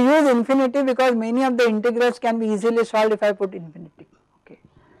 We use infinity because many of the integrals can be easily solved if I put infinity, okay.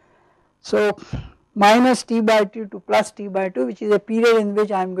 So minus T by 2 to plus T by 2, which is a period in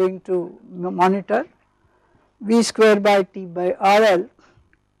which I am going to monitor, V square by T by RL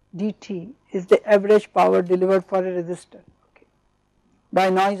dt is the average power delivered for a resistor, okay, by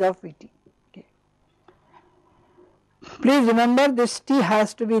noise of Vt, okay. Please remember this T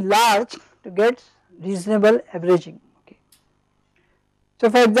has to be large to get reasonable averaging, okay. So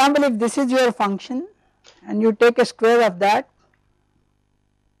for example, if this is your function and you take a square of that,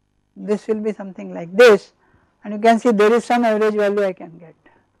 this will be something like this, and you can see there is some average value I can get,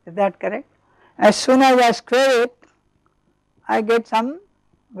 is that correct? As soon as I square it, I get some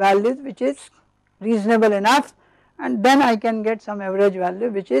values which is reasonable enough, and then I can get some average value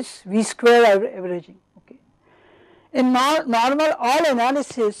which is V square averaging, okay. In normal all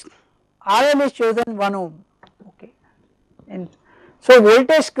analysis RL is chosen 1 ohm, okay. So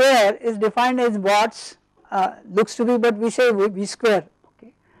voltage square is defined as watts, looks to be, but we say V square,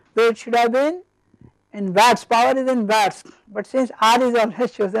 okay. So it should have been in watts, power is in watts, but since R is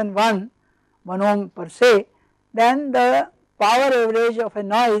always chosen 1 ohm per se, then the power average of a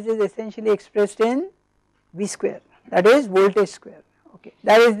noise is essentially expressed in V square, that is voltage square, okay.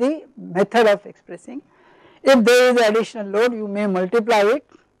 That is the method of expressing. If there is additional load, you may multiply it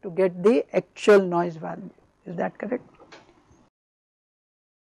to get the actual noise value, is that correct?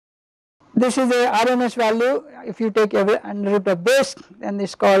 This is a RMS value, if you take under root of this, then it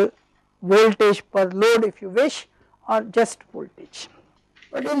is called voltage per load if you wish, or just voltage.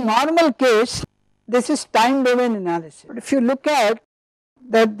 But in normal case this is time domain analysis. But if you look at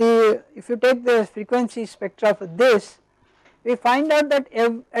that, if you take the frequency spectra for this, we find out that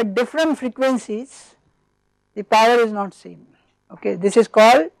at different frequencies the power is not same, okay. This is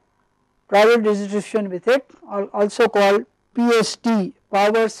called probability distribution with it, or also called PST,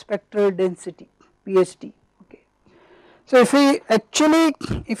 power spectral density, PST, okay. So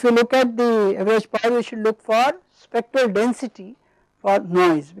if you look at the average power, we should look for spectral density for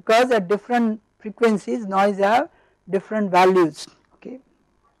noise, because at different frequencies noise have different values, okay.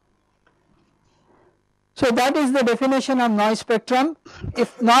 So that is the definition of noise spectrum.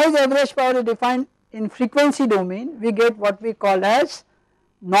 If noise average power is defined in frequency domain, we get what we call as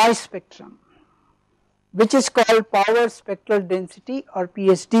noise spectrum, which is called power spectral density or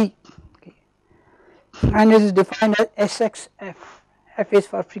PSD, okay, and it is defined as SXF, F is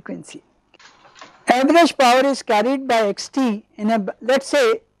for frequency. Average power is carried by xt in a, let us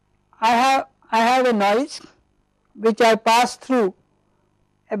say I have a noise which I pass through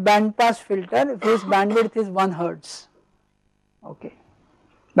a band pass filter whose bandwidth is 1 hertz, okay,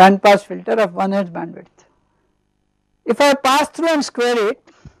 band pass filter of 1 hertz bandwidth. If I pass through and square it,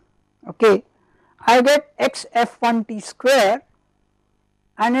 okay, I get xf1t square,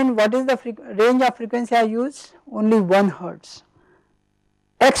 and in what is the range of frequency I use? Only 1 hertz.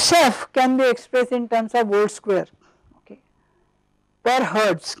 Xf can be expressed in terms of volt square, okay, per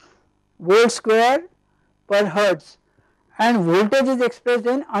hertz, volt square per hertz, and voltage is expressed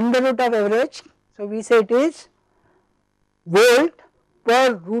in under root of average, so we say it is volt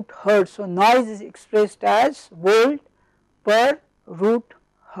per root hertz. So noise is expressed as volt per root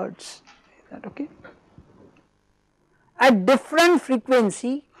hertz, is that okay? At different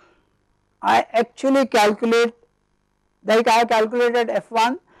frequency I actually calculate, like I calculated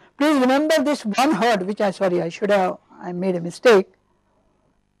f1, please remember this 1 hertz which I made a mistake.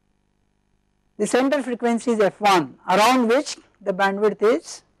 The center frequency is f1 around which the bandwidth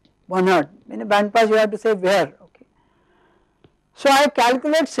is 1 hertz, in a band pass you have to say where, okay. So I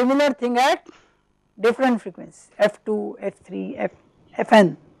calculate similar thing at different frequencies f2, f3,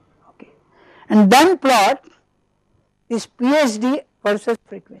 fn, okay, and then plot is PSD versus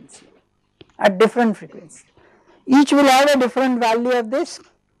frequency at different frequencies. Each will have a different value of this,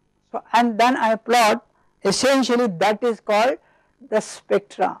 so, and then I plot, essentially that is called the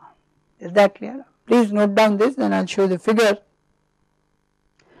spectra. Is that clear? Please note down this, then I will show the figure.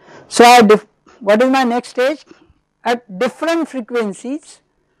 So what is my next stage? At different frequencies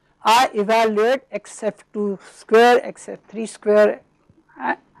I evaluate xf2 square, xf3 square.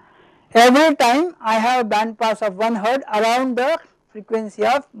 Every time I have a band pass of 1 Hz around the frequency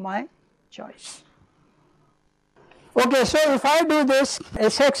of my choice. Okay, so if I do this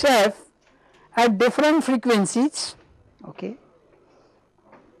SXF at different frequencies, okay,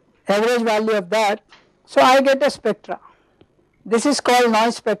 average value of that, so I get a spectra. This is called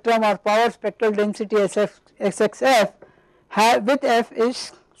noise spectrum or power spectral density SXF with F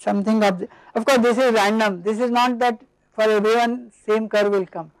is something of course this is random, this is not that for everyone same curve will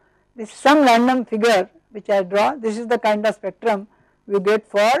come. This is some random figure which I draw, this is the kind of spectrum we get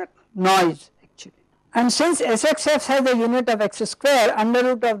for noise actually. And since SXF has a unit of x square, under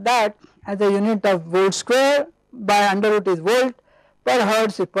root of that has a unit of volt square, by under root is volt, per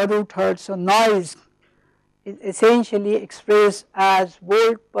hertz is per root hertz, so noise is essentially expressed as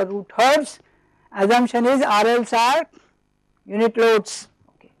volt per root hertz. Assumption is RLs are unit loads,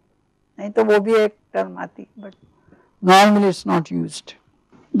 okay. नहीं तो वो भी एक term आती, but normally it is not used.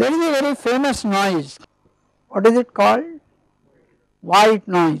 There is a very famous noise, what is it called? White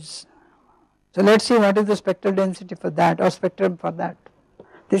noise. So let us see what is the spectral density for that or spectrum for that.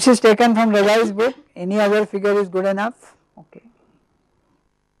 This is taken from Razai's book, any other figure is good enough, okay.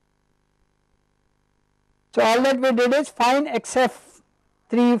 So all that we did is find XF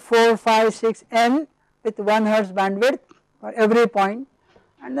 3, 4, 5, 6, n with 1 Hz bandwidth for every point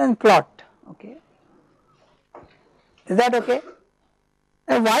and then plot, okay. Is that okay?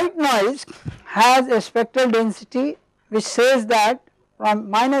 A white noise has a spectral density which says that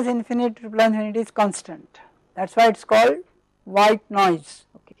from minus infinity to plus infinity is constant, that is why it is called white noise,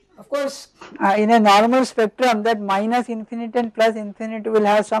 okay. Of course in a normal spectrum that minus infinity and plus infinity will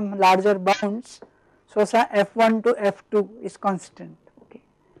have some larger bounds. So f1 to f2 is constant, okay.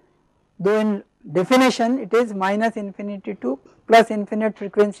 Though in definition it is minus infinity to plus infinite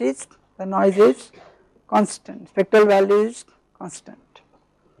frequencies, the noise is constant, spectral value is constant.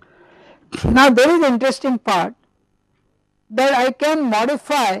 Now there is an interesting part that I can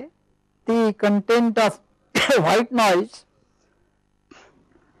modify the content of white noise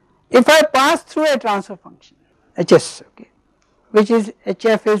if I pass through a transfer function Hs, okay, which is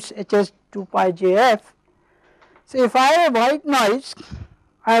Hf is Hs 2 pi jf. So if I have white noise,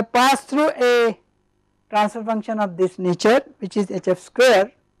 I pass through a transfer function of this nature which is Hf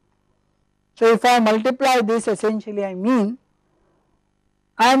square. So if I multiply this, essentially I mean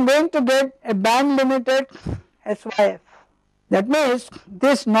I am going to get a band limited SYF. That means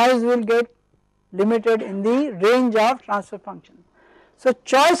this noise will get limited in the range of transfer function. So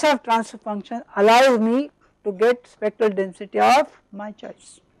choice of transfer function allows me to get spectral density of my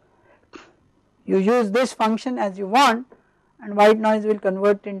choice. You use this function as you want and white noise will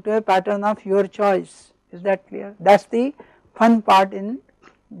convert into a pattern of your choice. Is that clear? That is the fun part in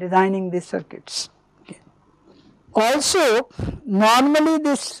designing these circuits. Okay. Also normally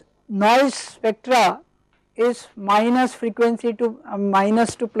this noise spectra is minus frequency to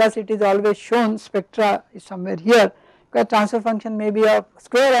minus to plus, it is always shown, spectra is somewhere here because transfer function may be a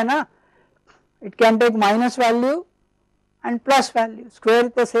square है ना, it can take minus value and plus value, square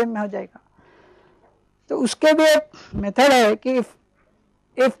तो same में हो जाएगा. तो उसके भी एक मेथड है कि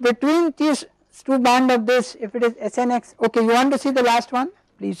if between these two band of this, if it is SNX, okay, you want to see the last one,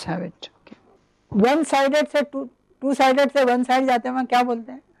 please have it, okay. One sided से two sided से one side जाते हैं वहाँ क्या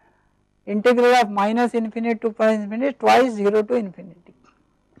बोलते हैं, integral of minus infinity to plus infinity twice 0 to infinity,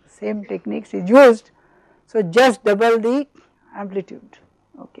 same techniques is used, so just double the amplitude,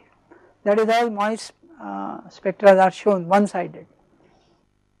 okay. That is how noise spectra are shown one sided.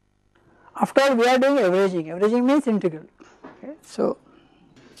 After all we are doing averaging, averaging means integral, okay. So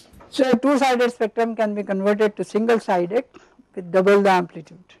a two sided spectrum can be converted to single sided with double the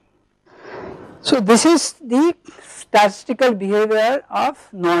amplitude. So this is the statistical behavior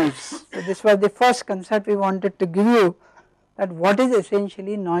of noise. So this was the first concept we wanted to give you, that what is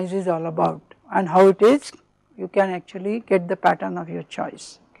essentially noise is all about and how it is you can actually get the pattern of your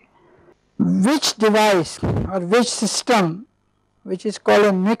choice. Okay. Which device or which system which is called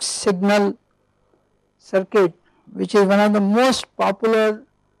a mixed signal circuit, which is one of the most popular,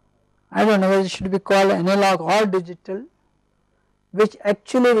 I don't know whether it should be called analog or digital, which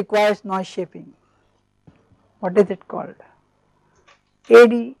actually requires noise shaping. What is it called?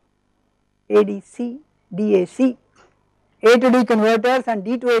 AD, ADC, DAC. A to D converters and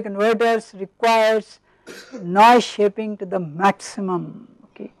D to A converters requires noise shaping to the maximum,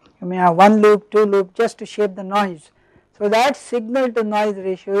 okay. You may have 1 loop, 2 loop just to shape the noise. So that signal to noise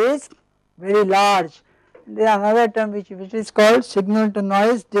ratio is very large. There is another term which is called signal to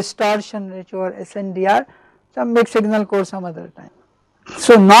noise distortion ratio or SNDR, some mixed signal course some other time.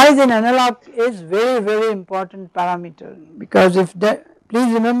 So noise in analog is very important parameter, because if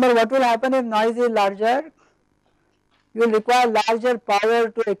please remember what will happen if noise is larger, you will require larger power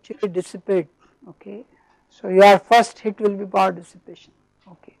to actually dissipate, okay. So your first hit will be power dissipation,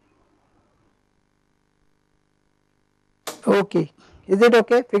 okay. Okay, is it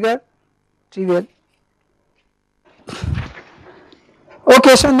okay? Figure trivial.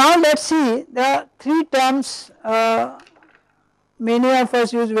 Okay, so now let us see the 3 terms many of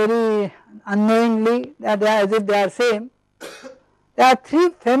us use very unknowingly that they are as if they are same. There are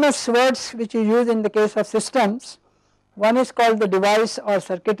 3 famous words which you use in the case of systems. One is called the device or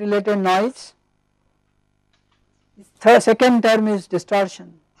circuit related noise, second term is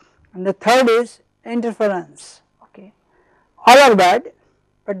distortion, and the third is interference, okay. All are bad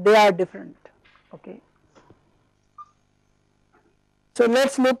but they are different, okay. So let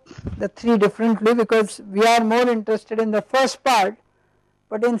us look the 3 differently, because we are more interested in the first part,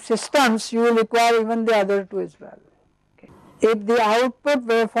 but in systems you will require even the other 2 as well, okay. If the output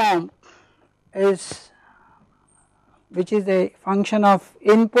waveform is, which is a function of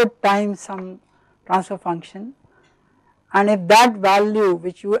input times some transfer function, and if that value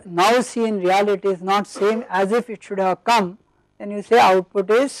which you now see in reality is not same as if it should have come, then you say output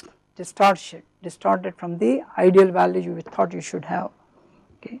is distorted from the ideal value you thought you should have,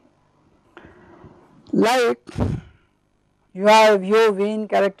 okay. Like you have your Vn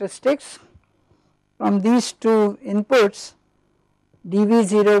characteristics, from these 2 inputs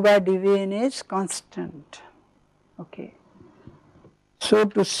dV0 by dVn is constant, okay. So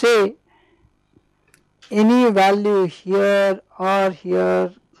to say any value here or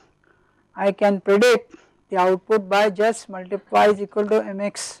here, I can predict the output by just multiply is equal to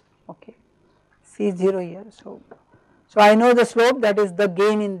mx, okay, C0 here. So I know the slope, that is the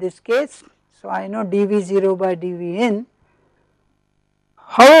gain in this case, so I know dV0 by dVn.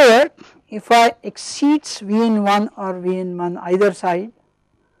 However, if I exceeds Vn1 or Vn1 either side,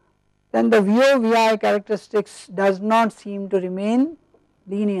 then the VO VI characteristics does not seem to remain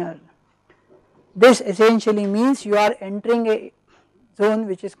linear. This essentially means you are entering a zone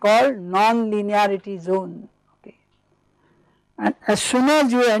which is called non-linearity zone, okay. And as soon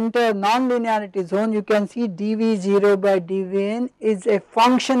as you enter non-linearity zone, you can see dV0 by dVn is a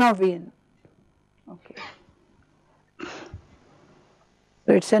function of Vn, okay.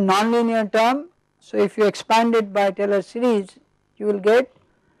 So it is a non-linear term, so if you expand it by Taylor series, you will get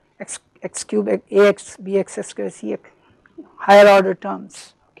x cube ax bx square cx, higher order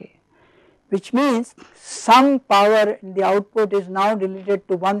terms, okay, which means some power in the output is now related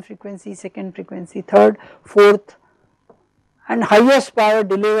to 1 frequency, 2nd frequency, 3rd, 4th, and highest power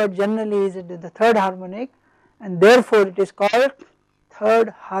delivered generally is into the 3rd harmonic, and therefore it is called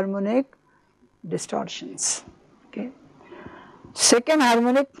 3rd harmonic distortions, okay. 2nd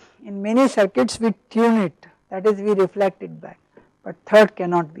harmonic, in many circuits we tune it, that is we reflect it back, but 3rd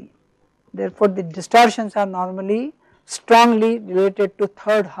cannot be. Therefore the distortions are normally strongly related to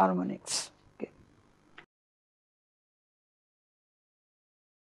 3rd harmonics, okay.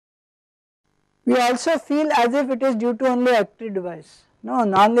 We also feel as if it is due to only active device. No,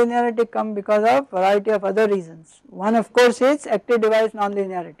 non-linearity comes because of variety of other reasons. One of course is active device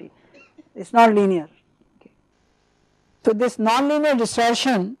non-linearity, it is not linear, okay. So this non-linear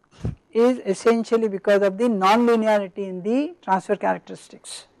distortion is essentially because of the non-linearity in the transfer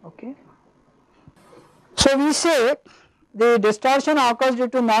characteristics, okay. So we say the distortion occurs due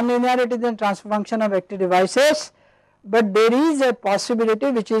to non-linearity in the transfer function of active devices, but there is a possibility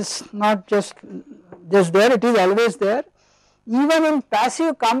which is not just there, it is always there. Even in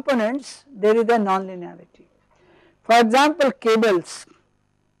passive components there is a non-linearity. For example, cables,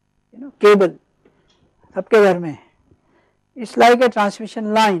 cable, sabke ghar mein, it is like a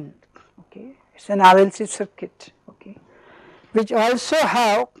transmission line, okay, it is an RLC circuit, okay, which also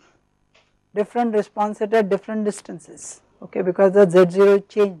have different response at different distances, okay, because the Z0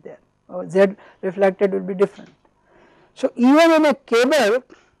 change there, or Z reflected will be different. So even in a cable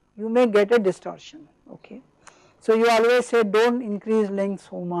you may get a distortion, okay. So you always say don't increase length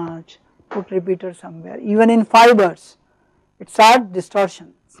so much, put repeater somewhere. Even in fibers it's are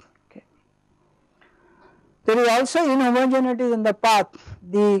distortions, okay. There is also inhomogeneities in the path,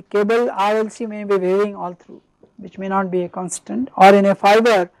 the cable RLC may be varying all through, which may not be a constant, or in a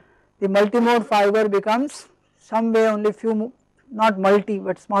fiber the multimode fiber becomes some way only few, not multi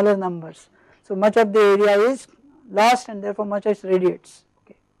but smaller numbers. So much of the area is lost and therefore much is radiates.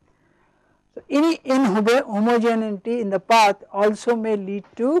 Okay. So any inhomogeneity in the path also may lead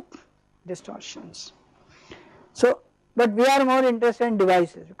to distortions. So but we are more interested in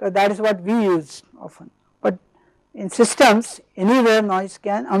devices because that is what we use often, but in systems anywhere noise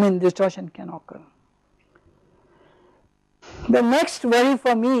can, distortion can occur. The next worry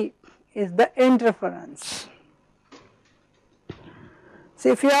for me is the interference. So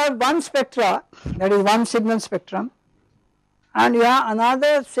if you have one spectra, that is one signal spectrum, and you have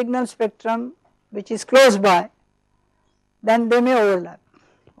another signal spectrum which is close by, then they may overlap.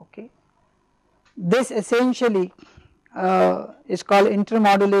 Okay. This essentially is called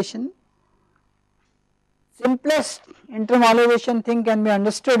intermodulation. Simplest intermodulation thing can be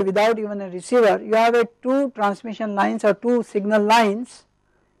understood without even a receiver. You have two transmission lines or two signal lines.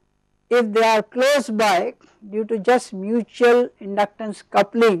 If they are close by due to just mutual inductance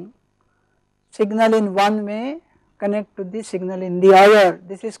coupling, signal in one may connect to the signal in the other.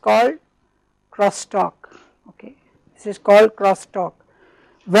 This is called crosstalk. Okay. This is called crosstalk.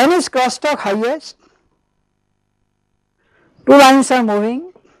 When is crosstalk highest? Two lines are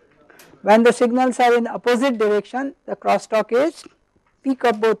moving. When the signals are in opposite direction, the crosstalk is peak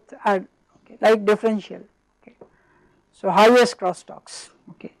of both, okay, like differential. Okay. So highest crosstalks.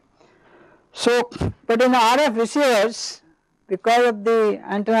 Okay. So, but in RF receivers, because of the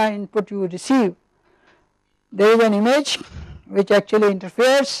antenna input you receive, there is an image which actually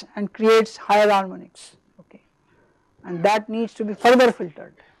interferes and creates higher harmonics. Okay. And that needs to be further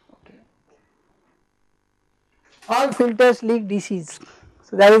filtered. Okay. All filters leak DCs.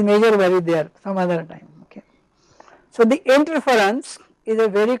 So that is major worry there some other time. Okay. So the interference is a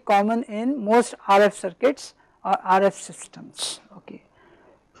very common in most RF circuits or RF systems. Okay.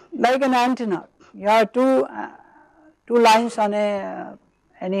 Like an antenna, you have two lines on any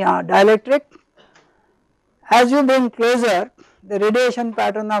dielectric. As you bring closer, the radiation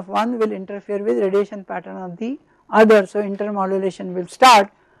pattern of one will interfere with radiation pattern of the other. So intermodulation will start,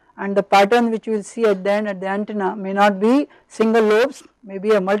 and the pattern which you will see at the end at the antenna may not be single lobes, may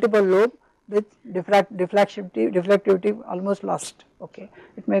be a multiple lobe with deflectivity almost lost. Okay.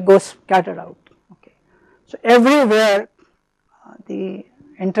 It may go scattered out. Okay. So everywhere the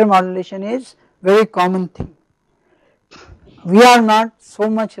intermodulation is very common thing. We are not so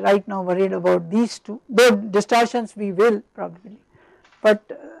much right now worried about these two, though distortions we will probably, but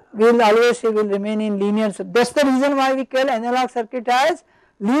we will always say will remain in linear. So that is the reason why we call analog circuit as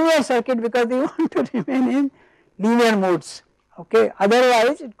linear circuit, because we want to remain in linear modes. Okay.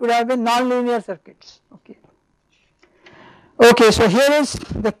 Otherwise it could have been non-linear circuits. Okay. Okay, so here is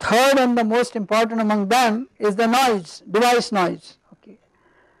the third and the most important among them is the noise, device noise. Okay.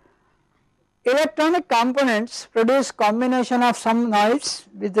 Electronic components produce combination of some noise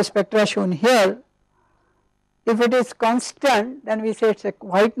with the spectra shown here. If it is constant, then we say it is a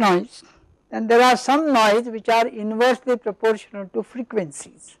white noise. Then there are some noise which are inversely proportional to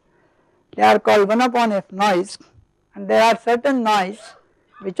frequencies. They are called 1/f noise, and there are certain noise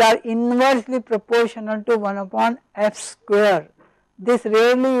which are inversely proportional to 1/f square. This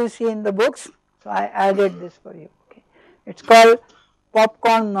rarely you see in the books, so I added this for you. Okay. It is called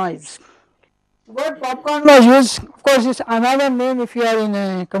popcorn noise. The word popcorn was used, of course, is another name if you are in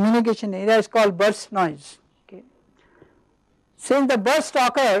a communication area, is called burst noise. Okay. Since the burst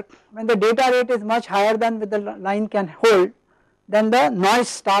occur when the data rate is much higher than what the line can hold, then the noise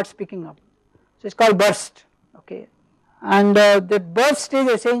starts picking up. So it is called burst. Okay. And the burst is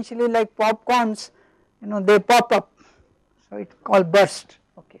essentially like popcorns, they pop up, so it is called burst.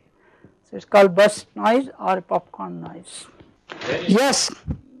 Okay. So it is called burst noise or popcorn noise. Yes,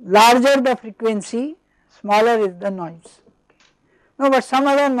 larger the frequency, smaller is the noise. Okay. No, but some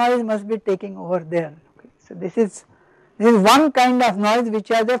other noise must be taking over there. Okay. So this is one kind of noise which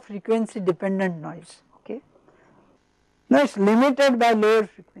has a frequency dependent noise. Okay. No, it is limited by lower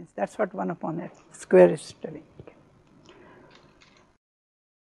frequency, that is what 1/f square is telling. Okay.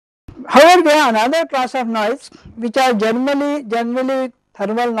 However, there are another class of noise which are generally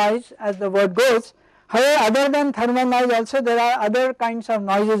thermal noise as the word goes. However, other than thermal noise also there are other kinds of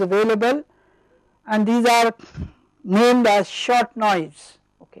noises available, and these are named as short noise.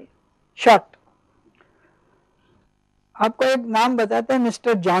 Okay. Short. आपको एक नाम बताते हैं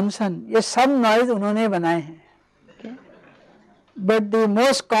mister Johnson, ये सब noise उन्होंने बनाए हैं. Okay. But the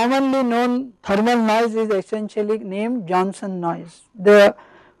most commonly known thermal noise is essentially named Johnson noise. The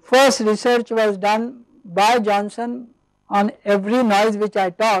first research was done by Johnson on every noise which I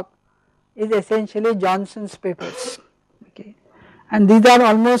talk is essentially Johnson's papers. Okay. And these are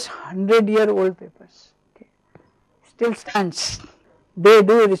almost 100-year-old papers. Okay. still stands. They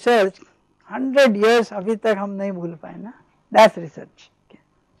do research 100 years अभी तक हम नहीं भूल पाए ना, that's research.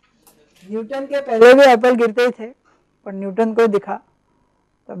 Newton के पहले भी एप्पल गिरते ही थे पर न्यूटन को दिखा,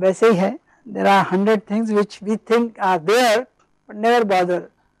 तो वैसे ही है. There are 100 things which we think are there but never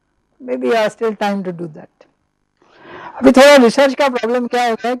bother. Maybe you have still time to do that. अभी थोड़ा रिसर्च का प्रॉब्लम क्या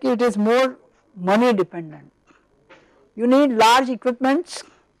होता है कि it is more money dependent. You need large equipments.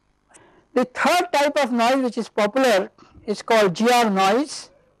 The third type of noise which is popular is called GR noise,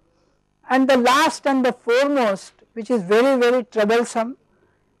 and the last and the foremost which is very very troublesome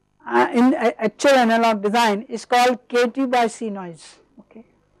in actual analog design is called KT by C noise. Okay,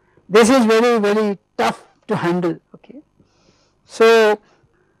 this is very very tough to handle. Okay, so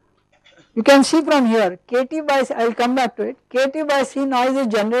you can see from here KT by C, I will come back to it. KT by C noise is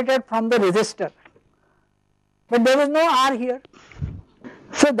generated from the resistor, but there is no R here.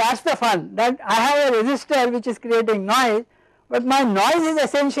 So that is the fun, that I have a resistor which is creating noise, but my noise is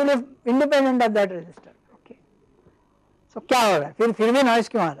essentially independent of that resistor. Okay. So क्या हो रहा है फिर भी noise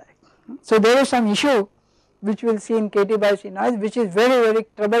क्यों आ रहा है? So there is some issue which we will see in KT by C noise which is very very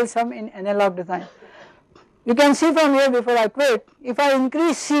troublesome in analog design. You can see from here before I quit, if I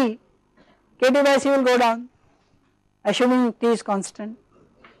increase C, KT by C will go down assuming T is constant.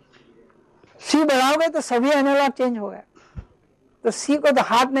 C बढ़ाओगे तो सभी analogue change हो गए, तो C को तो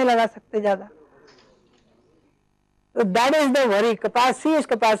हाथ नहीं लगा सकते ज़्यादा. तो that is the worry. C is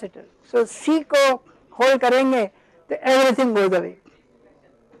capacitor, so C को होल्ड करेंगे तो everything goes away.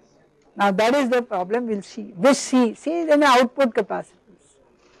 Now that is the problem will see which C is an output capacitance.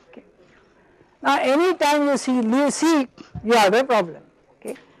 Okay. Now any time you leave C, you have a problem.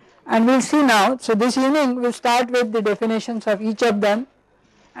 Okay, and we'll see now. So this evening we'll start with the definitions of each of them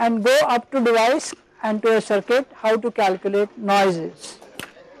and go up to device and to a circuit how to calculate noises.